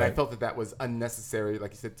 Right. And I felt that was unnecessary.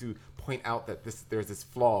 Like you said, to point out that there's this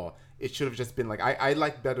flaw. It should have just been like I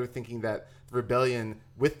like better thinking that the rebellion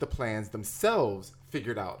with the plans themselves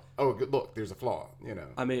figured out. Oh, look, there's a flaw.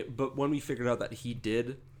 I mean, but when we figured out that he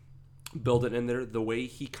did build it in there, the way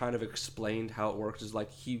he kind of explained how it works is like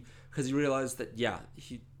because he realized that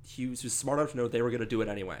he was smart enough to know they were going to do it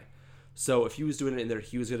anyway. So if he was doing it in there,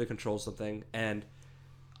 he was going to control something. And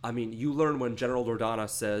I mean, you learn when General Dordana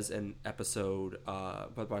says in episode,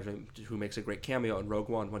 who makes a great cameo in Rogue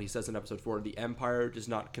One, when he says in episode 4, the Empire does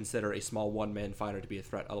not consider a small one-man fighter to be a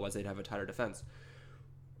threat, otherwise they'd have a tighter defense.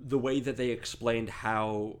 The way that they explained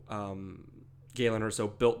how Galen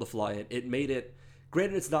Erso built the fly, it made it,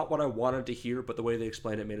 granted it's not what I wanted to hear, but the way they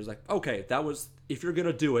explained it made it was like, okay, if you're going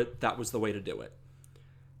to do it, that was the way to do it.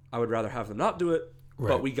 I would rather have them not do it, right.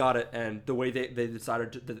 But we got it, and the way they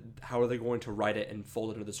decided how are they going to write it and fold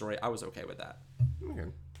it into the story, I was okay with that. Okay.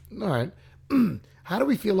 All right. How do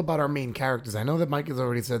we feel about our main characters? I know that Mike has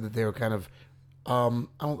already said that they were kind of, I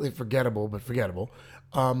won't say forgettable, but forgettable.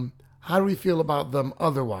 How do we feel about them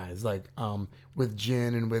otherwise? Like with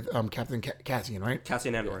Jin and with Captain Cassian, right?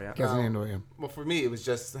 Cassian Andor, yeah. Cassian Andor, yeah. Well, for me, it was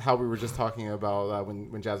just how we were just talking about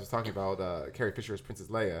when Jazz was talking about Carrie Fisher as Princess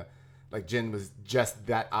Leia. Like, Jin was just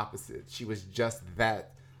that opposite. She was just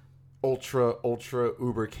that ultra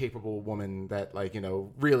uber capable woman that,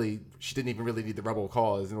 really, she didn't even really need the rebel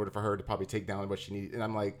cause in order for her to probably take down what she needed. And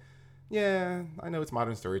I'm like, yeah, I know it's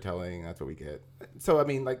modern storytelling. That's what we get. So, I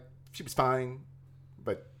mean, like, she was fine,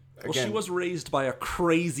 but again... Well, she was raised by a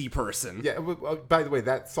crazy person. Yeah, by the way,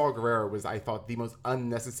 that Saw Gerrera was, I thought, the most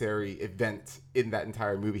unnecessary event in that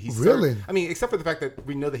entire movie. Really? I mean, except for the fact that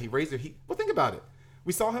we know that he raised her. Well, think about it.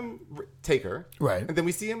 We saw him take her. Right. And then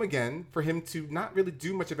we see him again for him to not really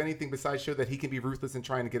do much of anything besides show that he can be ruthless in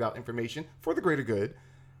trying to get out information for the greater good.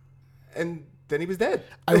 And then he was dead.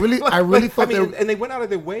 I really thought and they went out of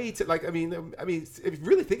their way to, like, I mean, if you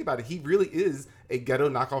really think about it, he really is a ghetto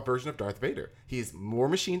knockoff version of Darth Vader. He is more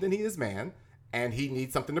machine than he is man, and he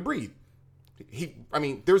needs something to breathe.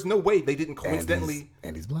 There's no way they didn't coincidentally...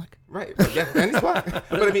 And he's black. Right. Yeah, and he's black.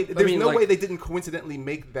 But I mean, there's no way they didn't coincidentally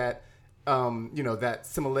make that, that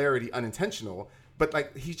similarity unintentional. But,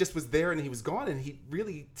 like, he just was there and he was gone, and he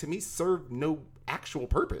really, to me, served no actual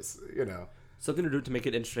purpose, Something to do to make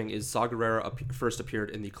it interesting is Saw Gerrera first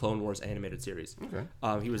appeared in the Clone Wars animated series.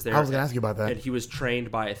 Okay. He was there. I was going to ask you about that. And he was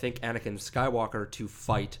trained by, I think, Anakin Skywalker to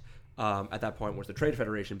fight at that point with the Trade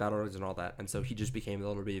Federation, battle droids, and all that. And so he just became a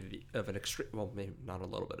little bit of an extreme. Well, maybe not a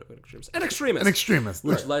little bit of an extremist. An extremist.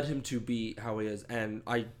 Which led him to be how he is. And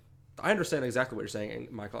I understand exactly what you're saying,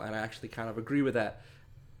 Michael, and I actually kind of agree with that.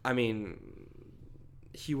 I mean,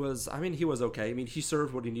 he was okay. I mean, he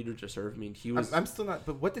served what he needed to serve. I mean, he was... I'm still not...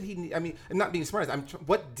 But what did he need... I mean, and not being smart,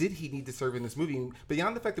 what did he need to serve in this movie?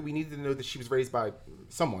 Beyond the fact that we needed to know that she was raised by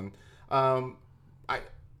someone, I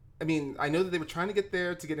know that they were trying to get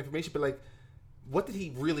there to get information, but, like, what did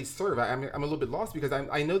he really serve? I'm a little bit lost because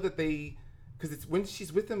I know that they... Because it's when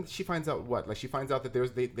she's with him, she finds out what? Like, she finds out that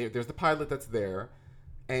there's the pilot that's there,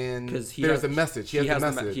 and there's a message. He has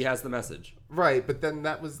the message. Right, but then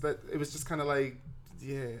it was just kind of like...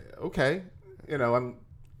 Yeah. Okay. It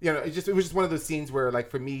was just one of those scenes where, like,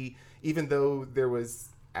 for me, even though there was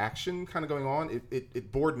action kind of going on,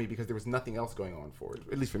 it bored me because there was nothing else going on for it,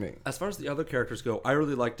 at least for me. As far as the other characters go, I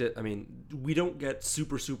really liked it. I mean, we don't get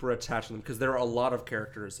super attached to them because there are a lot of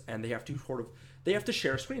characters and they have to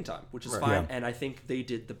share screen time, which is fine. Yeah. And I think they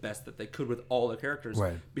did the best that they could with all the characters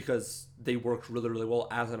because they worked really, really well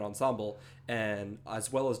as an ensemble, and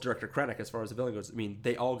as well as Director Krennic as far as the villain goes. I mean,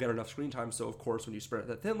 they all get enough screen time, so of course when you spread it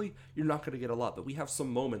that thinly, you're not going to get a lot. But we have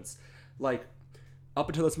some moments, like, up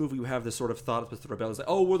until this movie, we have this sort of thought with the rebellions, like,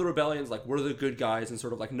 oh, we're the rebellions, like, we're the good guys, and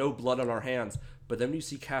sort of like no blood on our hands. But then when you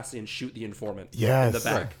see Cassian shoot the informant in the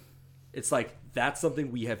back, it's like, that's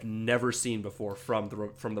something we have never seen before from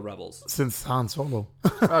the rebels since Han Solo.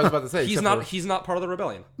 I was about to say he's not part of the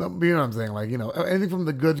rebellion. No, you know what I'm saying? Like, anything from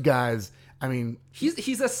the good guys. I mean,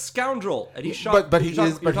 he's a scoundrel, and he's shot. But he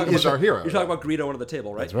is our hero. You're talking about Greedo under the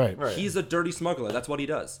table, right? That's right. He's a dirty smuggler. That's what he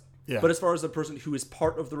does. Yeah. But as far as the person who is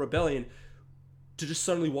part of the rebellion, to just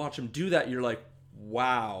suddenly watch him do that, you're like,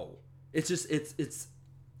 wow. It's just it's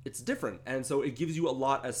different, and so it gives you a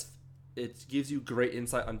lot it gives you great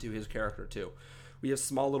insight onto his character too. We have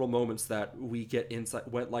small little moments that we get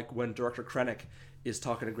insight when Director Krennic is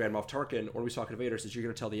talking to Grand Moff Tarkin, or he's talking to Vader, says, you're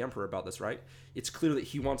going to tell the Emperor about this, right? It's clear that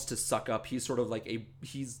he wants to suck up. He's sort of like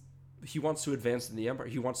he wants to advance in the Empire.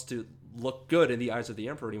 He wants to look good in the eyes of the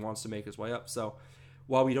Emperor, and he wants to make his way up. So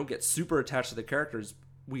while we don't get super attached to the characters,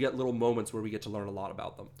 we get little moments where we get to learn a lot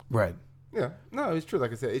about them. Right. Yeah. No, it's true.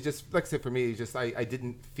 Like I said, for me, it's just I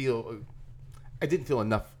didn't feel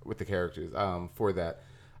enough with the characters for that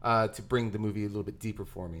to bring the movie a little bit deeper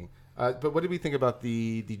for me. But what did we think about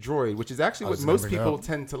the droid, which is actually what most people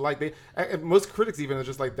tend to like? Most critics even are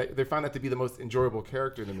just like they found that to be the most enjoyable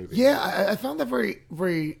character in the movie. Yeah, I found that very,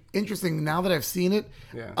 very interesting. Now that I've seen it,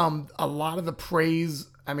 a lot of the praise,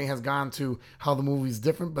 has gone to how the movie's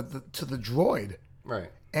different, but to the droid, right?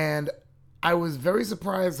 And I was very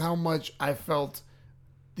surprised how much I felt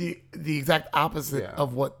the exact opposite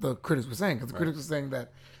of what the critics were saying, because the critics were saying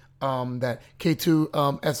that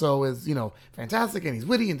K2 SO is fantastic and he's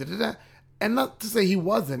witty and da-da-da. And not to say he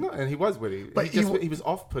wasn't. No, and he was witty. But he was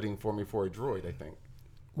off-putting for me for a droid, I think.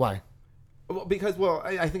 Why? Well, because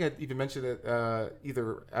I think I even mentioned it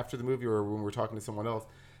either after the movie or when we were talking to someone else,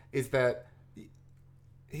 is that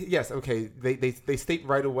yes, okay, they state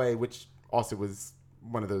right away, which also was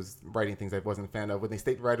one of those writing things I wasn't a fan of, when they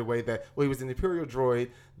state right away that, well, he was an Imperial droid,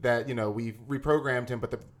 that, we've reprogrammed him, but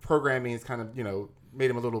the programming is kind of, made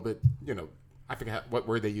him a little bit, I forget what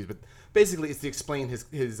word they use, but basically it's to explain his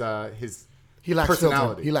he lacks personality.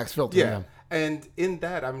 Filter. He lacks filter. Yeah. And in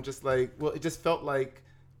that, I'm just like, well, it just felt like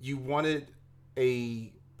you wanted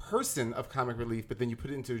a person of comic relief, but then you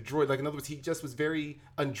put it into a droid. Like, in other words, he just was very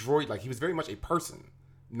undroid-like. He was very much a person,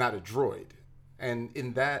 not a droid. And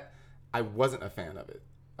in that, I wasn't a fan of it.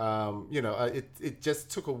 It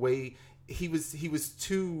just took away. He was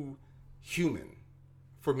too human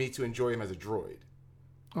for me to enjoy him as a droid.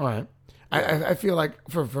 All right. I feel like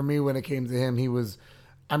for me, when it came to him, he was,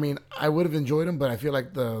 I mean, I would have enjoyed him, but I feel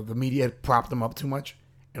like the media had propped him up too much.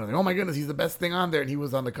 You know, like, oh my goodness, he's the best thing on there. And he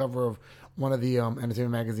was on the cover of one of the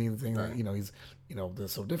entertainment magazines saying that, he's, they're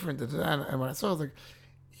so different. And when I saw it, I was like,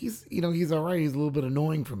 he's all right. He's a little bit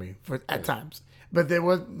annoying for me at times. But there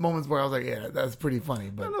was moments where I was like, yeah, that's pretty funny.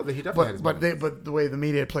 But no, he definitely had but the way the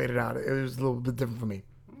media played it out, it was a little bit different for me.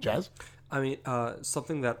 Jazz? I mean,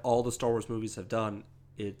 something that all the Star Wars movies have done.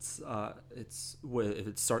 It started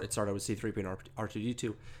with C-3PO and R2-D2,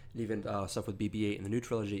 and even stuff with BB-8 in the new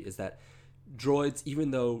trilogy, is that droids,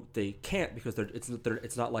 even though they can't because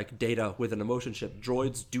it's not like Data with an emotion chip,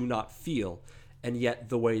 droids do not feel, and yet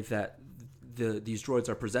the way that these droids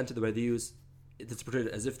are presented, the way they use, it's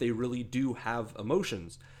presented as if they really do have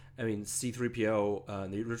emotions. I mean, C-3PO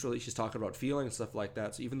in the original, she's talking about feeling and stuff like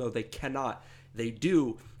that. So even though they cannot, they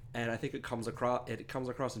do, and I think it comes across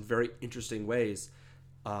in very interesting ways.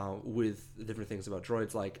 With different things about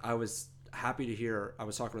droids. Like, I was happy to hear, I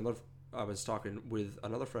was talking with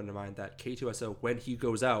another friend of mine that K2SO, when he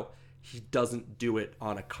goes out, he doesn't do it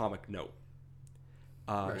on a comic note.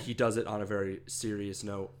 Right. He does it on a very serious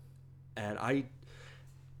note, and I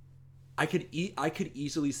could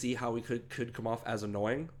easily see how he could come off as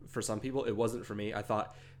annoying for some people. It wasn't for me. I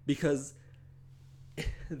thought, because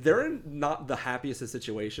they're in not the happiest of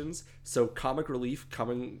situations, so comic relief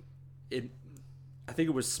coming in. I think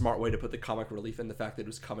it was a smart way to put the comic relief in the fact that it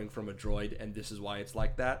was coming from a droid, and this is why it's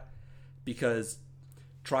like that. Because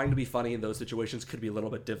trying to be funny in those situations could be a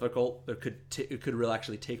little bit difficult. It could really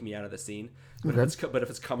actually take me out of the scene. But if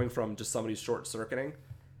it's coming from just somebody short circuiting,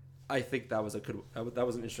 I think that was an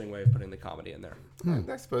interesting way of putting the comedy in there.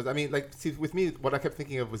 I suppose. I mean, like, see, with me, what I kept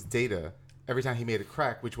thinking of was Data. Every time he made a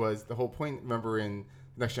crack, which was the whole point. Remember in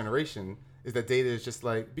Next Generation, is that Data is just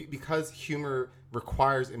like, because humor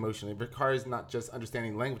requires emotion. It requires not just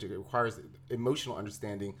understanding language. It requires emotional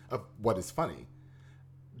understanding of what is funny.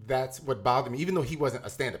 That's what bothered me, even though he wasn't a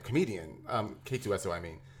stand-up comedian, K2SO, I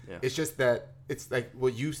mean. Yeah. It's just that it's like,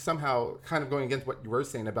 well, you somehow kind of going against what you were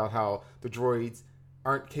saying about how the droids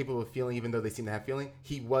aren't capable of feeling, even though they seem to have feeling.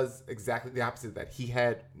 He was exactly the opposite of that. He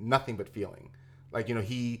had nothing but feeling. Like,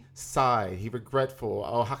 he sighed, he regretful.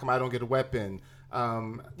 Oh, how come I don't get a weapon?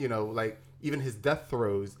 Like, even his death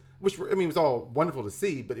throes, which it was all wonderful to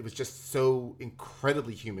see, but it was just so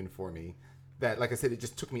incredibly human for me that, like I said, it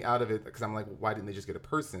just took me out of it, because I'm like, why didn't they just get a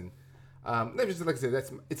person? Just like I said,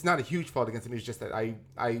 it's not a huge fault against him. It's just that I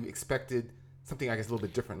expected something, I guess, a little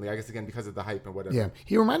bit differently. I guess, again, because of the hype and whatever. Yeah,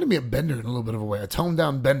 he reminded me of Bender in a little bit of a way, a toned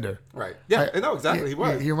down Bender. Right. Yeah, I know exactly. He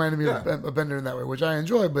was. Yeah, he reminded me of a Bender in that way, which I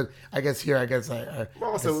enjoy. But I guess here, I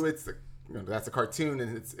well, also it's that's a cartoon,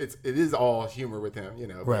 and it is all humor with him.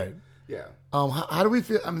 Right. Yeah. How do we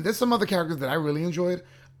feel? I mean, there's some other characters that I really enjoyed.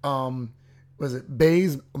 Was it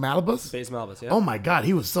Baze Malibus? Baze Malibus, yeah. Oh my God,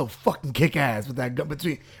 he was so fucking kick ass with that gun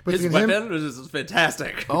between his him. weapon was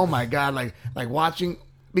fantastic. Oh my God, like watching,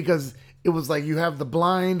 because it was like you have the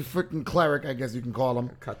blind freaking cleric, I guess you can call him.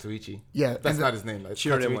 Katsuichi. Yeah, that's not his name.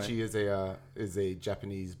 Katsuichi is a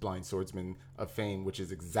Japanese blind swordsman of fame, which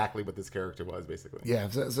is exactly what this character was, basically. Yeah,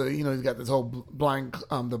 so he's got this whole blind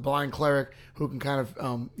cleric who can kind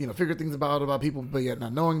of figure things about people, but yet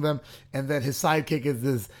not knowing them. And then his sidekick is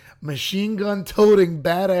this machine gun toting,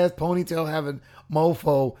 badass ponytail having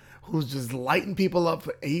mofo who's just lighting people up.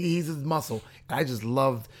 He's his muscle. And I just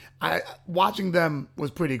loved. Watching them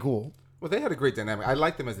was pretty cool. Well, they had a great dynamic. I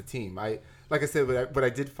liked them as a team. Like I said, what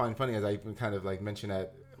I did find funny, as I even kind of like mentioned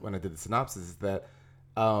when I did the synopsis, is that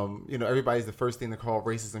everybody's the first thing to call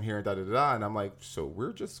racism here and da-da-da-da. And I'm like, so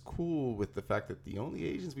we're just cool with the fact that the only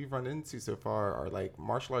Asians we've run into so far are like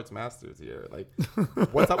martial arts masters here. Like,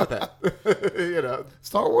 what's up with that?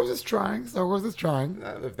 Star Wars is trying.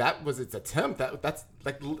 If that was its attempt,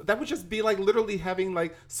 that would just be like literally having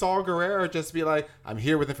like Saw Gerrera just be like, I'm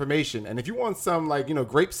here with information. And if you want some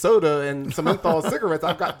grape soda and some menthol cigarettes,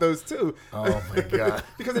 I've got those too. Oh my God.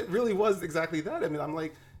 Because it really was exactly that. I mean, I'm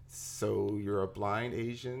like, so you're a blind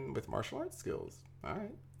Asian with martial arts skills. All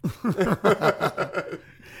right.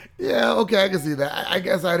 Yeah, okay, I can see that. I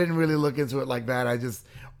guess I didn't really look into it like that. I just,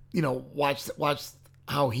 watched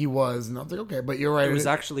how he was, and I was like, okay, but you're right. It was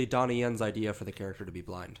actually Donnie Yen's idea for the character to be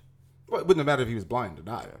blind. Well, it wouldn't have mattered if he was blind or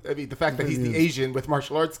not. I mean, the fact that he's the Asian with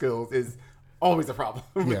martial arts skills is always a problem.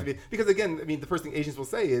 Yeah. Because, again, I mean, the first thing Asians will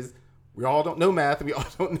say is, we all don't know math and we all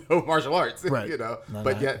don't know martial arts, right? Yet,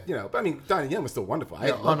 but I mean, Donnie Yen was still wonderful. I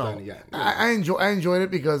love Donnie Yen. I enjoyed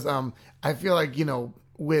it because I feel like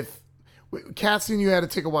with casting, you had to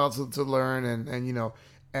take a while to learn, and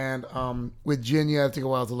And with Jin, you had to take a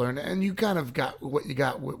while to learn, and you kind of got what you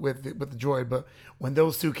got with the droid. But when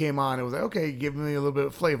those two came on, it was like, okay, give me a little bit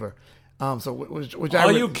of flavor. Which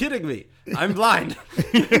Are you kidding me? I'm blind.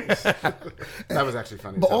 That was actually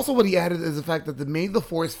funny. But also, what he added is the fact that they made the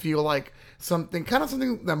Force feel like something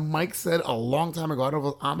that Mike said a long time ago. I don't know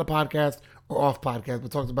if it was on the podcast or off podcast,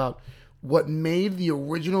 but talked about what made the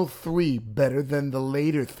original 3 better than the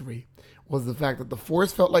later 3 was the fact that the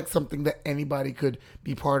Force felt like something that anybody could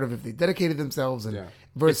be part of if they dedicated themselves, and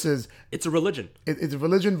versus it's a religion. It's a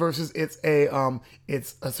religion versus it's a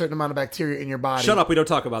certain amount of bacteria in your body. Shut up, we don't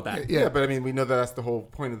talk about that. Yeah, but I mean, we know that that's the whole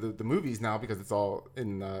point of the movies now because it's all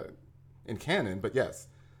in canon. But yes,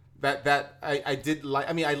 that I did like.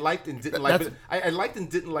 I mean, I liked and didn't like. But I liked and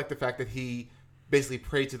didn't like the fact that he basically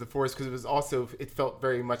prayed to the Force because it was also, it felt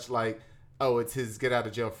very much like, oh, it's his get out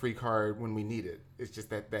of jail free card when we need it. It's just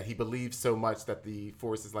that he believes so much that the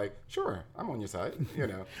Force is like, sure, I'm on your side, you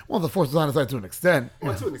know. Well, the Force is on his side to an extent.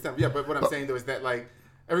 Well, to an extent, yeah. But what I'm saying though is that like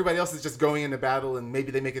everybody else is just going into battle and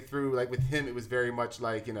maybe they make it through. Like with him, it was very much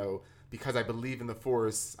like, you know, because I believe in the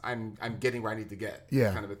Force, I'm getting where I need to get.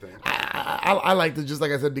 Yeah, kind of a thing. I liked it just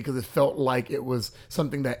like I said because it felt like it was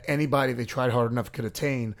something that anybody, if they tried hard enough, could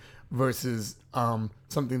attain. Versus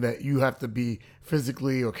something that you have to be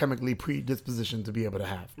physically or chemically predispositioned to be able to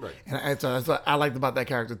have. Right. And so that's what I liked about that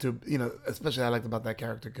character too. You know, especially I liked about that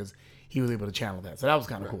character because he was able to channel that. So that was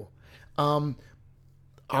kind of cool.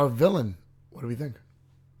 Our villain, what do we think?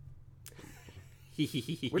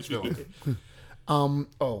 Which villain?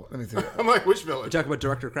 Let me see. I'm like, which villain? You talking about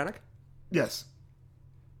Director Krennic? Yes.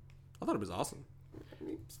 I thought it was awesome. I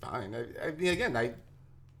mean, it's fine. I mean, again,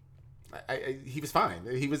 he was fine.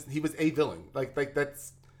 He was a villain. Like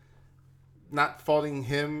that's not faulting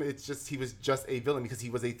him. It's just he was just a villain because he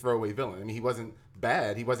was a throwaway villain. I mean, he wasn't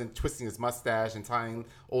bad. He wasn't twisting his mustache and tying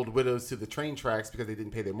old widows to the train tracks because they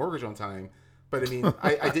didn't pay their mortgage on time. But I mean,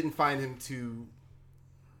 I didn't find him to.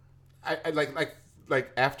 I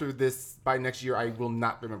like after this, by next year, I will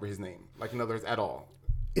not remember his name. Like in other words, at all.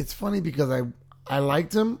 It's funny because I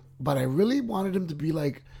liked him, but I really wanted him to be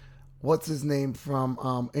like, what's his name from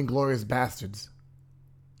Inglourious Bastards?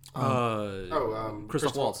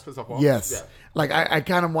 Christoph Waltz. Christoph Waltz. Yes. Yeah. Like I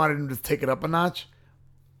kind of wanted him to take it up a notch,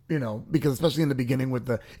 you know, because especially in the beginning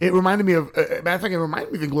it reminded me of, matter of fact, it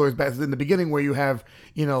reminded me of Inglourious Bastards in the beginning where you have,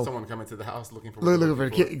 you know, Someone come into the house looking for a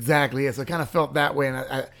kid. Exactly. Yeah. So it kind of felt that way. And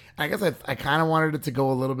I guess I kind of wanted it to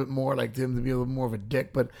go a little bit more like him to be a little more of a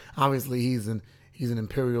dick, but obviously he's an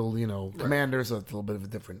Imperial, you know, commander. So it's a little bit of a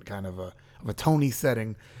different kind of a Tony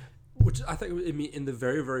setting. Which I think, I mean, in the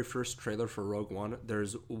very, very first trailer for Rogue One,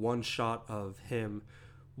 there's one shot of him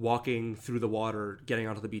walking through the water, getting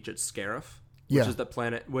onto the beach at Scarif, which is the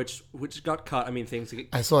planet which got cut. I mean,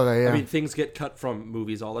 I saw that. Yeah. I mean, things get cut from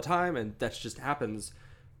movies all the time, and that just happens.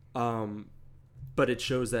 But it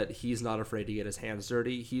shows that he's not afraid to get his hands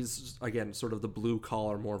dirty. He's again sort of the blue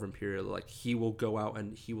collar, more of Imperial. Like he will go out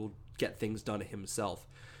and he will get things done himself.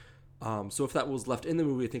 So if that was left in the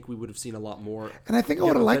movie, I think we would have seen a lot more. And I think I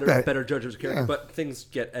would have liked that. Better judges of character. Yeah. But things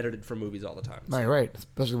get edited from movies all the time. So. Right.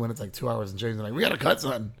 Especially when it's like 2 hours and change. Like, we got to cut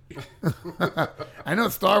something. I know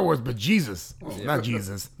it's Star Wars, but Jesus. Well, not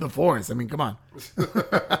Jesus. The Force. I mean, come on.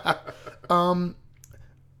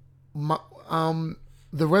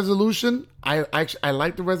 The resolution, I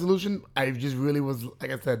liked the resolution. I just really was, like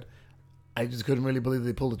I said, I just couldn't really believe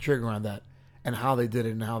they pulled the trigger on that and how they did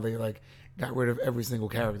it and how they, like, got rid of every single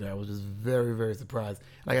character. I was just very, very surprised.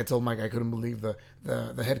 Like I told Mike, I couldn't believe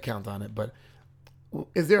the head count on it. But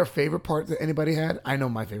is there a favorite part that anybody had? I know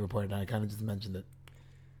my favorite part, and I kind of just mentioned it.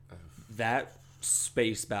 That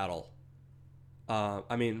space battle.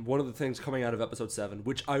 I mean, one of the things coming out of Episode 7,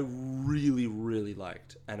 which I really, really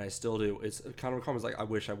liked, and I still do, is kind of comments like, I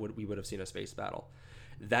wish we would have seen a space battle.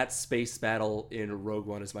 That space battle in Rogue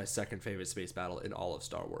One is my second favorite space battle in all of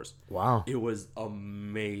Star Wars. Wow. It was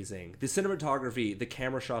amazing. The cinematography, the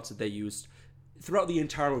camera shots that they used throughout the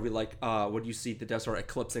entire movie, like when you see the Death Star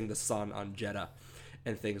eclipsing the sun on Jeddah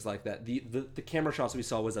and things like that. The camera shots we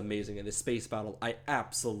saw was amazing. In the space battle, I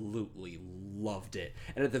absolutely loved it.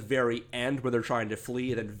 And at the very end, when they're trying to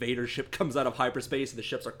flee, and then Vader's ship comes out of hyperspace and the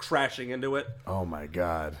ships are crashing into it. Oh my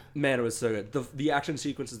God. Man, it was so good. The action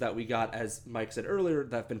sequences that we got, as Mike said earlier,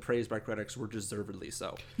 that have been praised by critics, were deservedly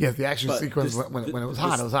so. Yes, the action sequence when it was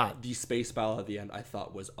hot, it was hot. The space battle at the end, I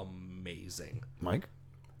thought, was amazing. Mike?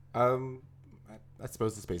 I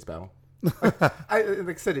suppose the space battle. Like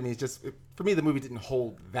I said, I mean, it's just, for me, the movie didn't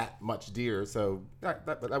hold that much dear, so that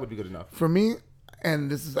would be good enough. For me,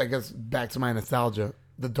 and this is, I guess, back to my nostalgia,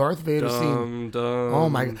 the Darth Vader scene. Oh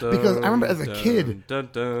my god! Because I remember as a kid,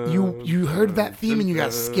 you heard that theme and you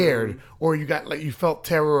got scared, or you got like you felt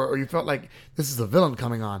terror, or you felt like this is a villain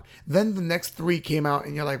coming on. Then the next three came out,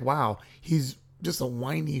 and you're like, wow, he's just a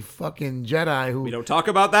whiny fucking Jedi who. We don't talk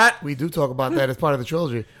about that. We do talk about that as part of the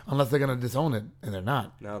trilogy, unless they're gonna disown it, and they're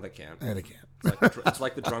not. No, they can't. Yeah, they can't. It's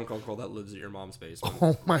like the drunk uncle that lives at your mom's basement.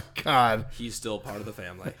 Oh my god! He's still part of the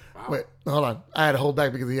family. Wow. Wait, hold on. I had to hold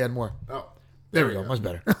back because he had more. Oh, There we go. Much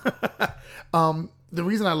better. The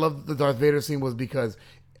reason I loved the Darth Vader scene was because,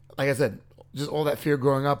 like I said, just all that fear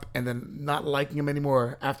growing up and then not liking him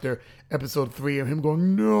anymore after episode 3 and him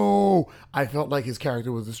going, no, I felt like his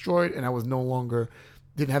character was destroyed and I was no longer,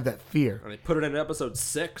 didn't have that fear. And they put it in episode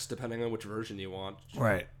 6, depending on which version you want.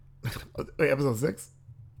 Right. Wait, episode 6?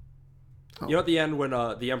 You know, at the end when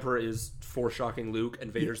the Emperor is force-shocking Luke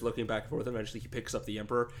and Vader's looking back and forth, and eventually he picks up the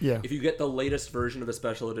Emperor. Yeah. If you get the latest version of the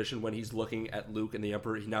special edition when he's looking at Luke and the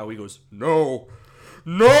Emperor, now he goes, no,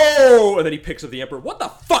 and then he picks up the Emperor. What the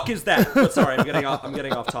fuck is that? But sorry, I'm getting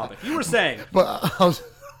off topic. You were saying. But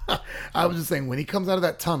I was just saying, when he comes out of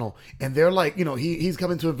that tunnel and they're like, you know, he's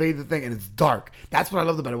coming to invade the thing and it's dark. That's what I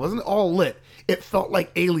loved about it. It wasn't all lit. It felt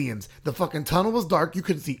like Aliens. The fucking tunnel was dark. You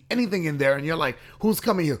couldn't see anything in there. And you're like, who's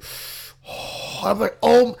coming here? I'm like,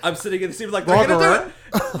 oh. I'm sitting in the seat like, they're going to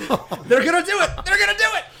do it. They're going to do it. They're going to do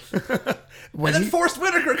it. And then Forrest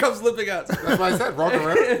Whitaker comes limping out. That's what I said. Rock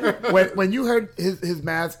around. when you heard his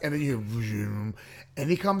mask and then you hear, and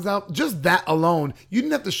he comes out, just that alone, you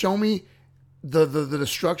didn't have to show me the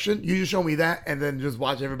destruction. You just show me that and then just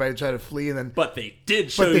watch everybody try to flee. And then, but they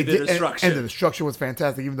did show you the destruction. And the destruction was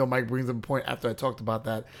fantastic, even though Mike brings up a point after I talked about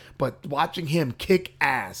that. But watching him kick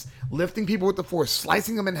ass, lifting people with the Force,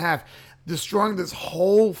 slicing them in half, destroying this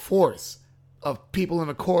whole force of people in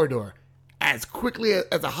a corridor as quickly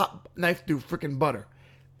as a hot knife through freaking butter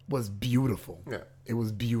was beautiful. Yeah. It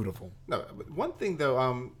was beautiful. No, one thing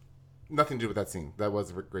though, nothing to do with that scene. That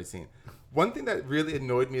was a great scene. One thing that really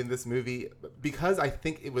annoyed me in this movie, because I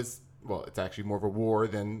think it was, well, it's actually more of a war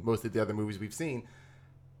than most of the other movies we've seen.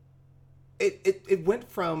 It went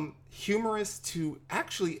from humorous to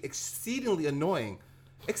actually exceedingly annoying.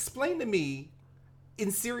 Explain to me, in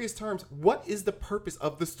serious terms, what is the purpose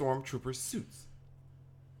of the stormtroopers' suits?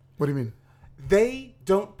 What do you mean? They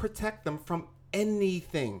don't protect them from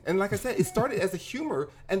anything. And like I said, it started as a humor,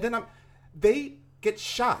 and then they get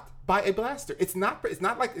shot by a blaster. It's not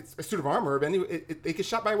like it's a suit of armor. But anyway, they get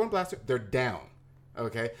shot by one blaster, they're down.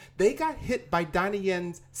 Okay? They got hit by Donnie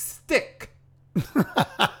Yen's stick.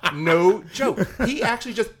 No joke. He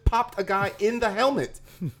actually just popped a guy in the helmet,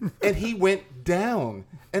 and he went down.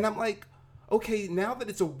 And I'm like, okay, now that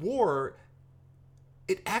it's a war,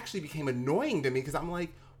 it actually became annoying to me because I'm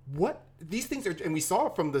like, what? These things are, and we saw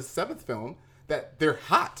from the 7th film that they're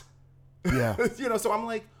hot. Yeah. You know, so I'm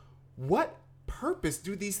like, what purpose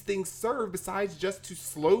do these things serve besides just to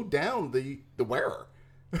slow down the wearer?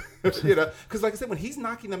 You know, because like I said, when he's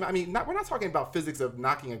knocking them, I mean, we're not talking about physics of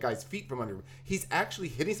knocking a guy's feet from under him. He's actually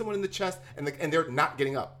hitting someone in the chest, and they're not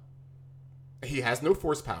getting up. He has no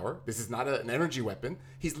force power. This is not an energy weapon.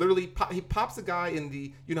 He's literally he pops a guy in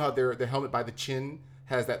the, you know how their helmet by the chin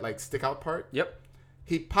has that like stick out part. Yep.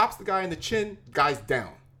 He pops the guy in the chin, guy's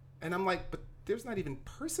down, and I'm like, but there's not even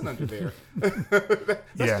person under there.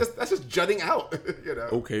 That's just jutting out. You know.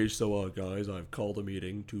 Okay, so guys, I've called a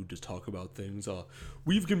meeting to just talk about things.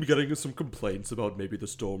 We've been getting some complaints about maybe the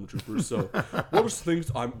stormtroopers. So, what was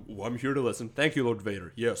things I'm here to listen. Thank you, Lord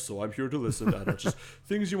Vader. Yes, so I'm here to listen. And just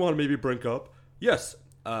things you want to maybe bring up. Yes,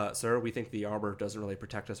 sir. We think the armor doesn't really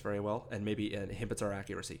protect us very well, and maybe inhibits our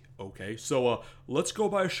accuracy. Okay, so let's go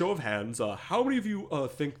by a show of hands. How many of you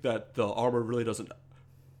think that the armor really doesn't?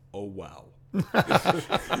 Oh wow.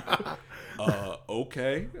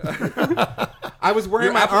 Okay. I was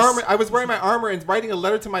wearing my armor. I was wearing my armor and writing a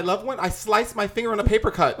letter to my loved one. I sliced my finger on a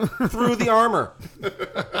paper cut through the armor.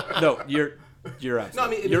 No, you're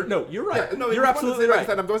absolutely. You're right. Yeah, no, you're absolutely right.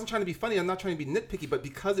 I wasn't trying to be funny. I'm not trying to be nitpicky, but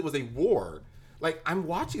because it was a war, like I'm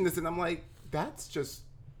watching this and I'm like, that's just.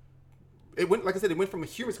 It went, like I said, it went from a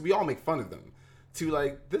humorous. We all make fun of them, to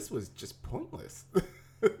like this was just pointless.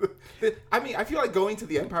 I mean, I feel like going to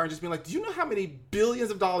the Empire and just being like, do you know how many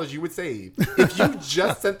billions of dollars you would save if you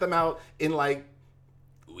just sent them out in like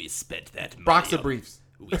we spent that money box of briefs?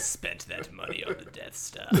 We spent that money on the Death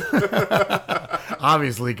Star.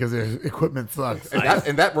 Obviously, because their equipment sucks.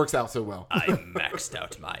 And that works out so well. I maxed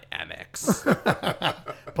out my Amex.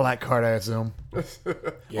 Black card, I assume.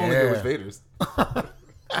 Yeah. Only if it was Vader's.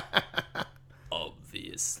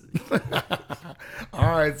 Obviously.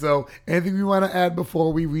 All right, so anything we want to add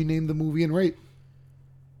before we rename the movie and rate?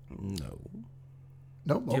 No.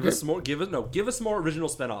 Nope. Okay. Give us more original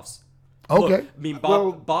spinoffs. Okay. Look, I mean,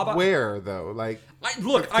 Well, Bob. where though? Like, I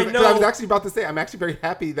 'cause know. I was actually about to say I'm actually very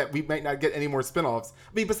happy that we might not get any more spin-offs.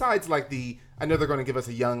 I mean, besides like I know they're going to give us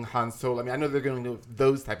a young Han Solo. I mean, I know they're going to do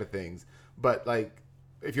those type of things. But like,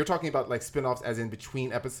 if you're talking about like spin-offs as in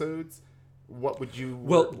between episodes, what would you?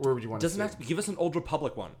 Where would you want to see? Doesn't have to give us an Old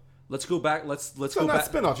Republic one. Let's go back. Let's So go not back.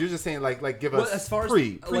 spin-offs. You're just saying like give us as far as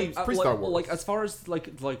pre Star Wars. Like as far as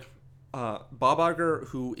Bob Iger,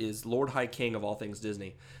 who is Lord High King of all things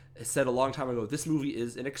Disney, said a long time ago, this movie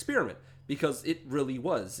is an experiment because it really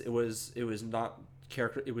was. It was not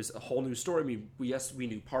character. It was a whole new story. I mean, we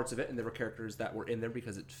knew parts of it, and there were characters that were in there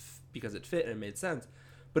because it fit and it made sense,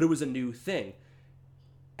 but it was a new thing,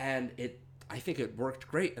 and I think it worked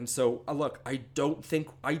great. And so, look, I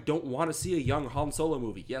don't want to see a young Han Solo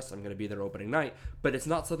movie. Yes, I'm going to be there opening night, but it's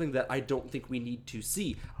not something that I don't think we need to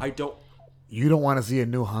see. You don't want to see a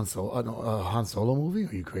new Han Solo movie?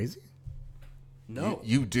 Are you crazy? No,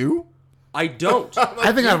 You do? I don't.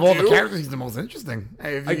 I think out of all the characters, he's the most interesting.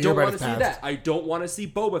 I don't want to see that. I don't want to see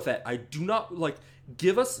Boba Fett. I do not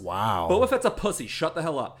give us. Wow. Boba Fett's a pussy. Shut the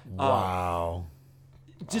hell up. Wow.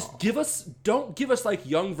 Just give us. Don't give us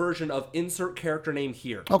young version of insert character name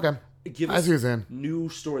here. Okay. Give I us see what you're saying. new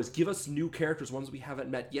stories. Give us new characters, ones we haven't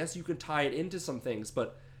met. Yes, you can tie it into some things,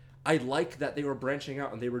 but I like that they were branching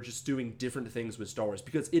out and they were just doing different things with Star Wars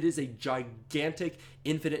because it is a gigantic,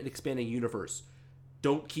 infinite, and expanding universe.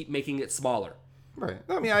 Don't keep making it smaller. Right.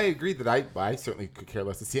 No, I mean, I agree that I certainly could care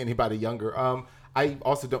less to see anybody younger. I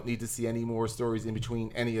also don't need to see any more stories in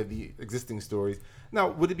between any of the existing stories. Now,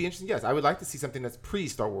 would it be interesting? Yes, I would like to see something that's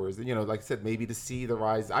pre-Star Wars. You know, like I said, maybe to see the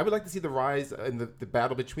rise. I would like to see the rise in the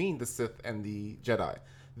battle between the Sith and the Jedi.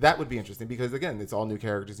 That would be interesting because, again, it's all new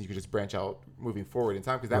characters and you could just branch out moving forward in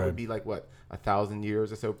time because that would be 1,000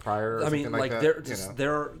 years or so prior or something like that.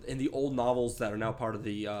 They're in the old novels that are now part of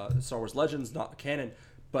the Star Wars Legends, not canon,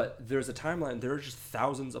 but there's a timeline. There are just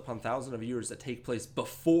thousands upon thousands of years that take place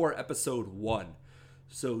before Episode 1.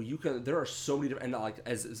 So there are so many different, and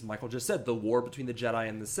as Michael just said, the war between the Jedi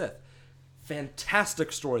and the Sith.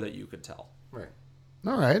 Fantastic story that you could tell. Right.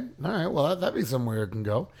 All right. Well, that'd be somewhere it can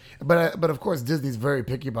go. But of course, Disney's very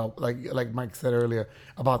picky about, like Mike said earlier,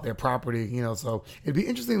 about their property. You know, so it'd be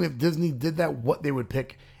interesting if Disney did that, what they would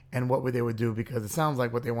pick and what they would do, because it sounds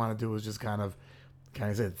like what they want to do is just kind of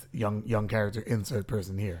said, young character insert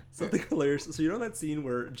person here. Something hilarious. So you know that scene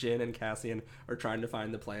where Jin and Cassian are trying to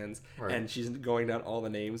find the plans, right, and she's going down all the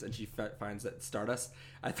names, and she finds that Stardust.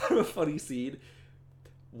 I thought of a funny scene.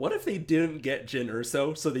 What if they didn't get Jin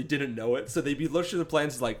Erso, so they didn't know it? So they'd be looking at the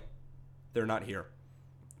plans like, they're not here.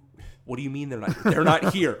 What do you mean they're not here? They're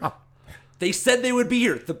not here. They said they would be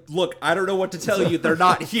here. Look, I don't know what to tell you. They're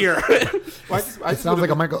not here. It sounds like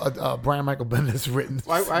a Brian Michael Bendis written.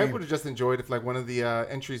 I would have just enjoyed if one of the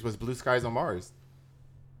entries was Blue Skies on Mars.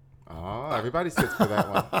 Oh, everybody sits for that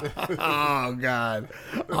one. Oh, God.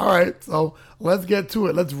 All right, so let's get to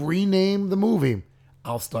it. Let's rename the movie.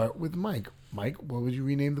 I'll start with Mike. Mike, what would you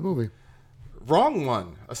rename the movie? Wrong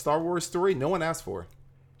one. A Star Wars story no one asked for.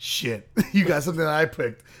 Shit. You got something that I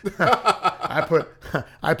picked. I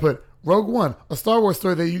put Rogue One, a Star Wars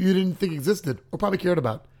story that you didn't think existed or probably cared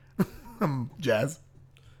about. Jazz.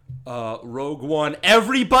 Rogue One,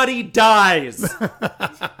 everybody dies.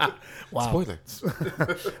 Wow. Spoilers.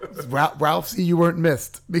 Ralph, see, you weren't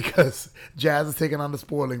missed because Jazz is taking on the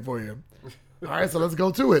spoiling for you. All right, so let's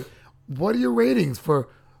go to it. What are your ratings for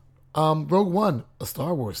Rogue One, a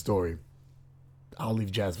Star Wars story? I'll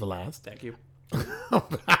leave Jazz for last. Thank you.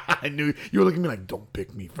 I knew you were looking at me like, don't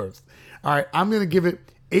pick me first. All right, I'm going to give it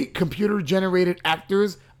 8 computer-generated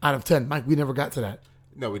actors out of 10. Mike, we never got to that.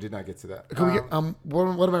 No, we did not get to that. Can we get,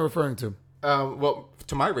 what am I referring to? Well,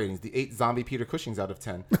 to my ratings, the 8 zombie Peter Cushings out of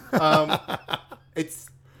 10. I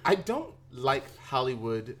don't like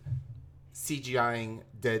Hollywood CGIing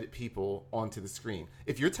dead people onto the screen.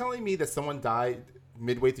 If you're telling me that someone died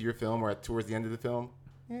midway through your film or towards the end of the film,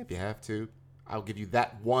 if you have to, I'll give you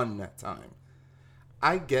that one time.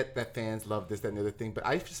 I get that fans love this, that, and the other thing, but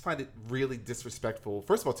I just find it really disrespectful,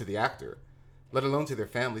 first of all, to the actor, let alone to their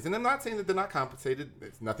families. And I'm not saying that they're not compensated.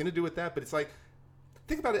 It's nothing to do with that, but it's like,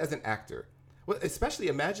 think about it as an actor. Well, especially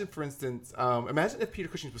imagine, for instance, imagine if Peter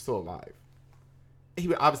Cushing was still alive. He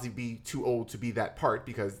would obviously be too old to be that part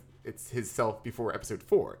because it's his self before episode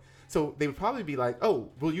 4. So they would probably be like, oh,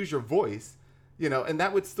 we'll use your voice, and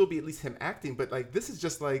that would still be at least him acting. But like, this is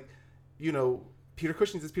just like, Peter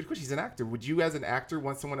Cushing is Peter Cushing. He's an actor. Would you, as an actor,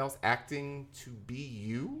 want someone else acting to be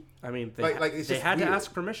you? I mean, they had to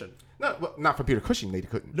ask permission. No, well, not from Peter Cushing. They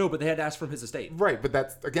couldn't. No, but they had to ask from his estate. Right, but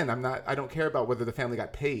that's, again, I don't care about whether the family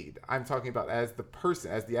got paid. I'm talking about as the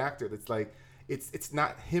person, as the actor. That's like, it's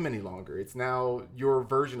not him any longer. It's now your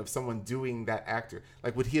version of someone doing that actor.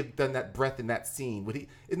 Like, would he have done that breath in that scene? Would he?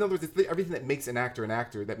 In other words, it's everything that makes an actor,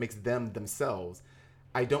 that makes them themselves.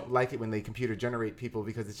 I don't like it when they computer generate people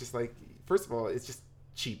because it's just like, first of all, it's just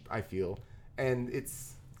cheap, I feel, and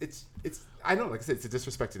it's I don't know, like I said, it's a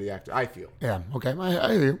disrespect to the actor, I feel. Yeah, okay.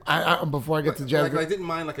 I hear you. I before I get to Jazz, I didn't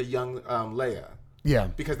mind like a young Leia. Yeah,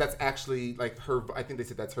 because that's actually like her. I think they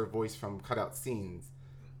said that's her voice from cutout scenes,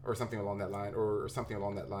 or something along that line,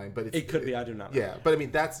 But it could be. I do not know. Yeah, but I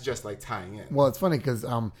mean that's just like tying in. well, it's funny because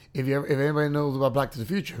if anybody knows about Back to the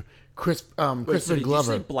Future, Crispin Did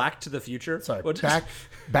Glover. you say Black to the Future? Sorry, What-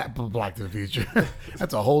 Back to the Future.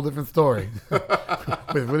 That's a whole different story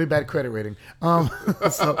with really bad credit rating.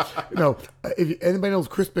 So if anybody knows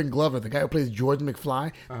Crispin Glover, the guy who plays George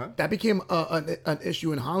McFly, that became an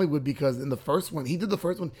issue in Hollywood because in the first one, he did the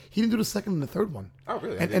first one, he didn't do the second and the third one. Oh,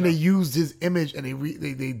 really? And they used his image and they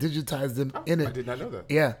digitized him in it. I did not know that.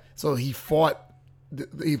 Yeah, so he fought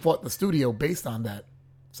the studio based on that.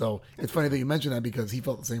 So it's funny that you mentioned that because he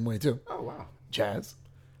felt the same way too. Oh wow. Jazz.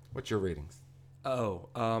 What's your ratings? Oh,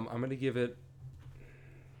 I'm gonna give it.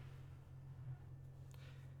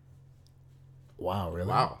 Wow, really?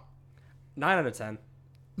 Wow. 9 out of 10.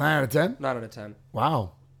 9 out of 10? 9 out of 10.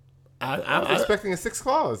 Wow. I was expecting a 6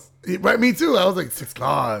 claws. Right, me too. I was like 6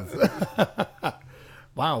 claws.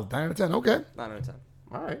 Wow, 9 out of 10. Okay. 9 out of 10.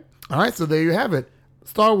 All right. All right, so there you have it.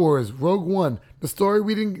 Star Wars, Rogue One, the story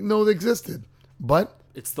we didn't know that existed. But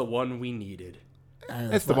It's the one we needed.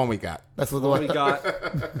 It's the one we got. that's what We got.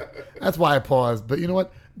 that's why I paused. But you know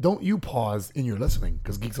what? Don't you pause in your listening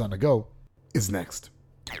because Geeks on the Go is next.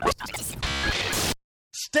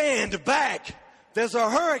 Stand back! There's a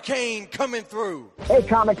hurricane coming through. Hey,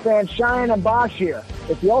 comic fans, Cheyenne and Bosch here.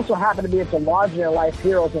 If you also happen to be into larger-than-life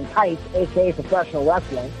heroes in tights, a.k.a. professional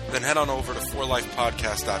wrestling, Then head on over to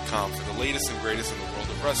 4lifepodcast.com for the latest and greatest in the world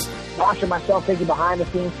of wrestling. Bosch and myself take you behind the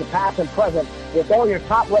scenes to past and present with all your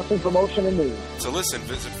top wrestling promotion and news. To listen,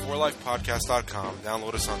 visit 4lifepodcast.com,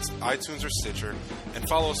 download us on iTunes or Stitcher, and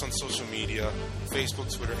follow us on social media,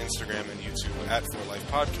 Facebook, Twitter, Instagram, and YouTube at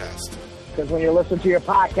 4lifepodcast. Because when you listen to your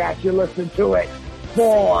podcast, you listen to it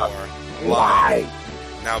for life.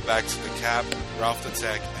 Now back to the Cap, Ralph the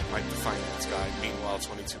Tech, and Mike the Finance Guy. Meanwhile,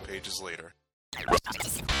 22 pages later.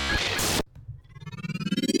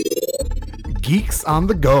 Geeks on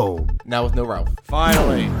the Go. Now with no Ralph.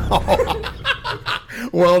 Finally.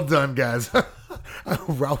 Well done, guys.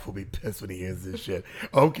 Ralph will be pissed when he hears this shit.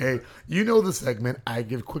 Okay, you know the segment. I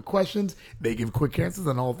give quick questions. They give quick answers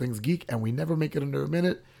on all things geek, and we never make it under a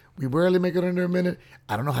minute. We rarely make it under a minute.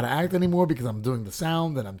 I don't know how to act anymore because I'm doing the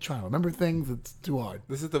sound and I'm trying to remember things. It's too hard.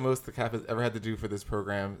 This is the most the Cap has ever had to do for this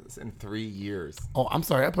program in 3 years. Oh, I'm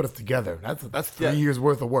sorry. I put us together. That's 3 Yeah. years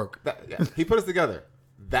worth of work. He put us together.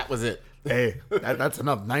 That was it. Hey, that's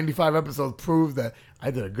enough. 95 episodes proves that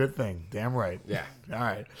I did a good thing. Damn right. Yeah. All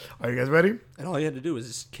right. Are you guys ready? And all you had to do was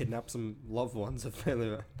just kidnap some loved ones of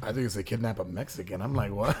family. I think it's a kidnap a Mexican. I'm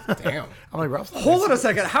like, what? Damn. I'm like, Ralph's not Hold on Mexican. a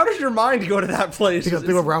second. How did your mind go to that place? Because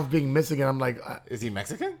think of Ralph being Mexican. I'm like, Is he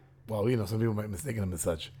Mexican? well, you know, some people might mistake him as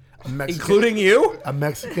such. A Mexican, Including you? a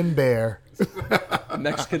Mexican bear. A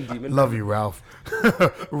Mexican demon. Love you, Ralph.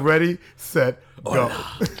 Ready, set, go.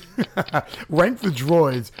 Rank the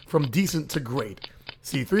droids from decent to great.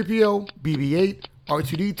 C-3PO, BB-8,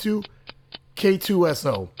 R2-D2,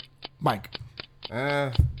 K2SO. Mike.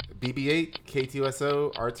 BB-8,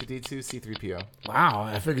 K2SO, R2-D2, C-3PO. Wow,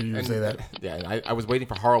 I figured you would say that. Yeah, I was waiting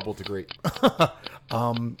for horrible to great.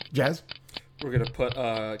 Jazz? We're going to put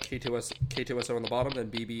K2SO on the bottom,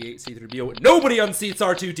 then BB-8, C-3PO. Nobody unseats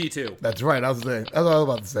R2-D2. That's right, I was saying. That's what I was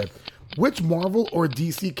about to say. Which Marvel or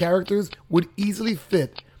DC characters would easily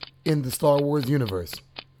fit in the Star Wars universe?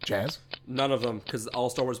 Jazz? None of them, because all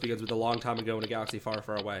Star Wars begins with a long time ago in a galaxy far,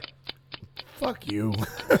 far away. Fuck you.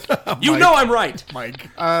 You know I'm right.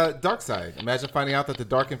 Mike. Darkseid. Imagine finding out that the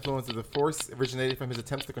dark influence of the Force originated from his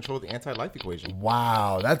attempts to control the anti-life equation.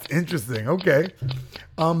 Wow, that's interesting. Okay.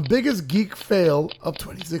 Biggest geek fail of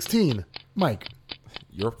 2016. Mike.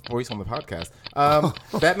 Your voice on the podcast.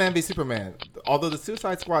 Batman v Superman. Although the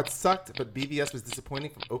Suicide Squad sucked, but BVS was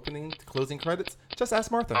disappointing from opening to closing credits, just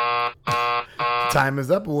ask Martha. Time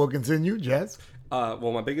is up, but we'll continue. Jazz.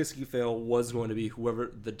 Well, my biggest key fail was going to be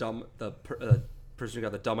whoever the person who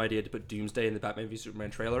got the dumb idea to put Doomsday in the Batman v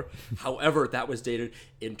Superman trailer. However, that was dated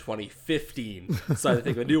in 2015, so I had to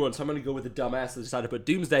think of a new one. So I'm going to go with the dumbass that decided to put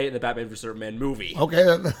Doomsday in the Batman v Superman movie. Okay,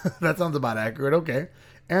 that sounds about accurate. Okay.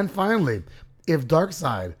 And finally, if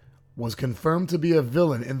Darkseid was confirmed to be a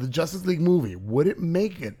villain in the Justice League movie, would it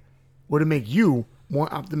make you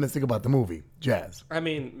more optimistic about the movie? Jazz. I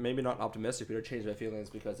mean, maybe not optimistic, but it changed my feelings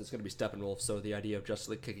because it's going to be Steppenwolf, so the idea of Justice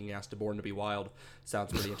League kicking ass to Born to be Wild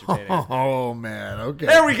sounds pretty entertaining. Oh, man. Okay.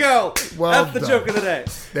 There we go. Well That's the done. joke of the day.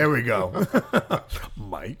 There we go.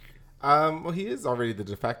 Mike. Well, he is already the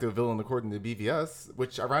de facto villain according to BVS,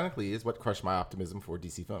 which ironically is what crushed my optimism for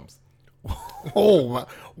DC films. Oh,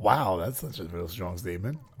 wow. That's such a real strong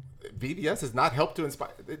statement. BVS has not helped to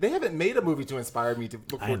inspire. They haven't made a movie to inspire me to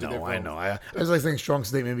look forward to their films. I know. I just like saying strong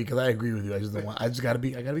statement because I agree with you. I just gotta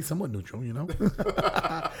be somewhat neutral, you know.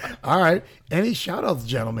 All right. Any shout outs,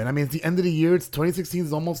 gentlemen? I mean, it's the end of the year. It's 2016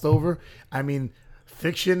 is almost over. I mean,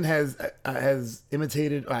 fiction has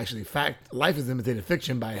imitated, or actually, life has imitated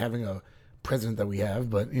fiction by having a president that we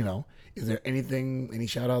have. But you know, is there any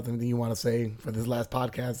shout outs, anything you want to say for this last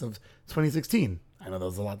podcast of 2016? I know that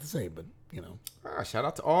was a lot to say, but you know. Shout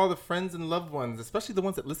out to all the friends and loved ones, especially the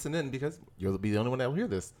ones that listen in, because you'll be the only one that will hear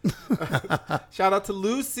this. Shout out to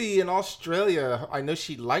Lucy in Australia. I know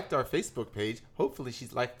she liked our Facebook page. Hopefully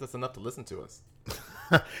she's liked us enough to listen to us.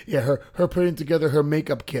 Yeah, her putting together her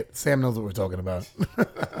makeup kit. Sam knows what we're talking about.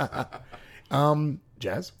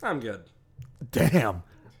 Jazz? I'm good. Damn,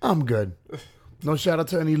 I'm good. No shout out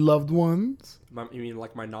to any loved ones? You mean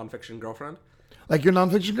like my nonfiction girlfriend? Like your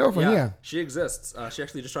nonfiction girlfriend, yeah. She exists. She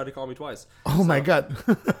actually just tried to call me twice. Oh, my God.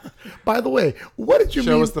 By the way, what did you mean?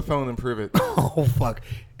 Show us the phone and prove it. Oh, fuck.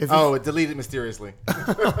 It deleted mysteriously.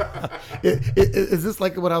 Is this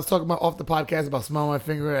like what I was talking about off the podcast about smelling my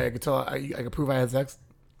finger? I could tell, I could prove I had sex?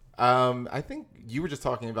 I think you were just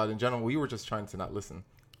talking about in general. We were just trying to not listen.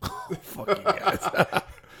 Oh, fuck you guys.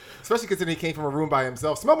 Especially considering he came from a room by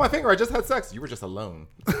himself. Smell my finger. I just had sex. You were just alone.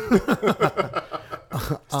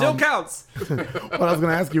 Still counts. What I was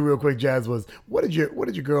going to ask you real quick, Jazz, was what did your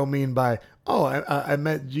girl mean by, I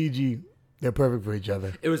met Gigi. They're perfect for each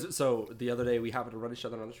other. It was so the other day we happened to run each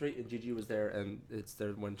other on the street and Gigi was there and it's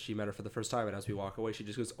there when she met her for the first time and as we walk away she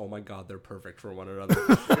just goes, "Oh my God, they're perfect for one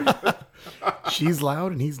another." She's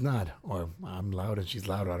loud and he's not, or I'm loud and she's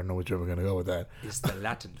loud. I don't know which way we're gonna go with that. It's the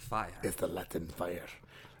Latin fire. It's the Latin fire.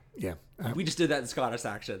 Yeah, we just did that in Scottish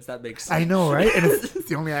accents. That makes sense. I know, right? And it's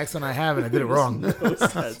the only accent I have, and I did it wrong. No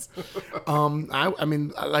sense. I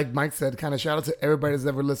mean, like Mike said, kind of shout out to everybody that's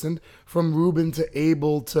ever listened, from Ruben to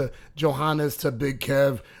Abel to Johannes to Big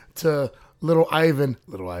Kev to Little Ivan.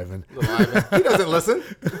 He doesn't listen.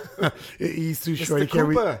 He's too Mr. short.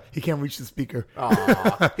 He can't reach the speaker.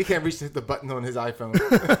 Aww, he can't reach the button on his iPhone.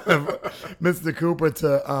 Mr. Cooper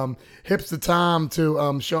to Hipster Tom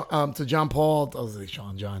to John Paul. I was like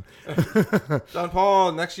John. John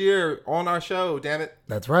Paul next year on our show. Damn it.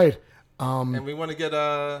 That's right. And we want to get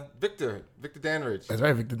Victor Danridge. That's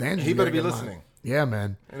right, Victor Danridge. He better be listening. Yeah,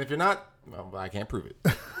 man. And if you're not, well, I can't prove it.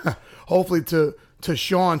 Hopefully to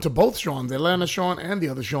Sean, to both Sean, the Atlanta Sean and the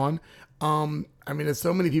other Sean. I mean, there's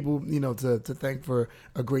so many people, you know, to thank for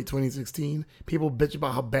a great 2016. People bitch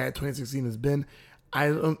about how bad 2016 has been.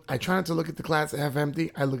 I try not to look at the glass half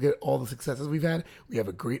empty. I look at all the successes we've had. We have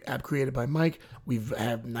a great app created by Mike. We've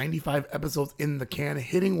had 95 episodes in the can,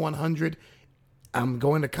 hitting 100. I'm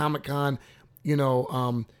going to Comic-Con, you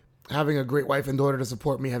know, having a great wife and daughter to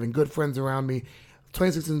support me, having good friends around me.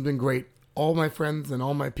 2016 has been great. All my friends and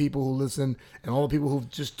all my people who listen and all the people who've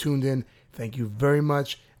just tuned in, thank you very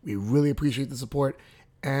much. We really appreciate the support.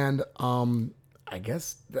 And I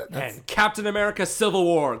guess that's... And Captain America Civil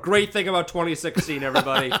War. Great thing about 2016,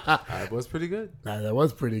 everybody. That was pretty good. That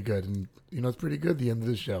was pretty good. And, you know, it's pretty good at the end of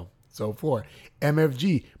the show. So for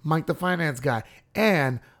MFG, Mike the Finance Guy,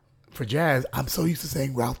 and... for Jazz, I'm so used to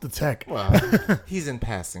saying Ralph the Tech. Well, he's in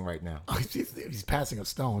passing right now. Oh, he's passing a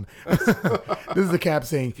stone. This is the Cap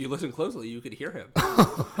saying... If you listen closely, you could hear him.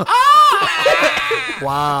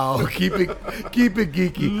 Wow. Keep it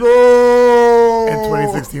geeky. No! And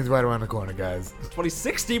 2016 is right around the corner, guys.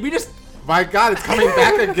 2016? We just... My God, it's coming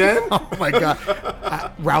back again? Oh, my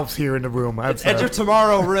God. Ralph's here in the room. It's Edge of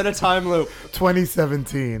Tomorrow. We're in a time loop.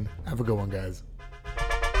 2017. Have a good one, guys.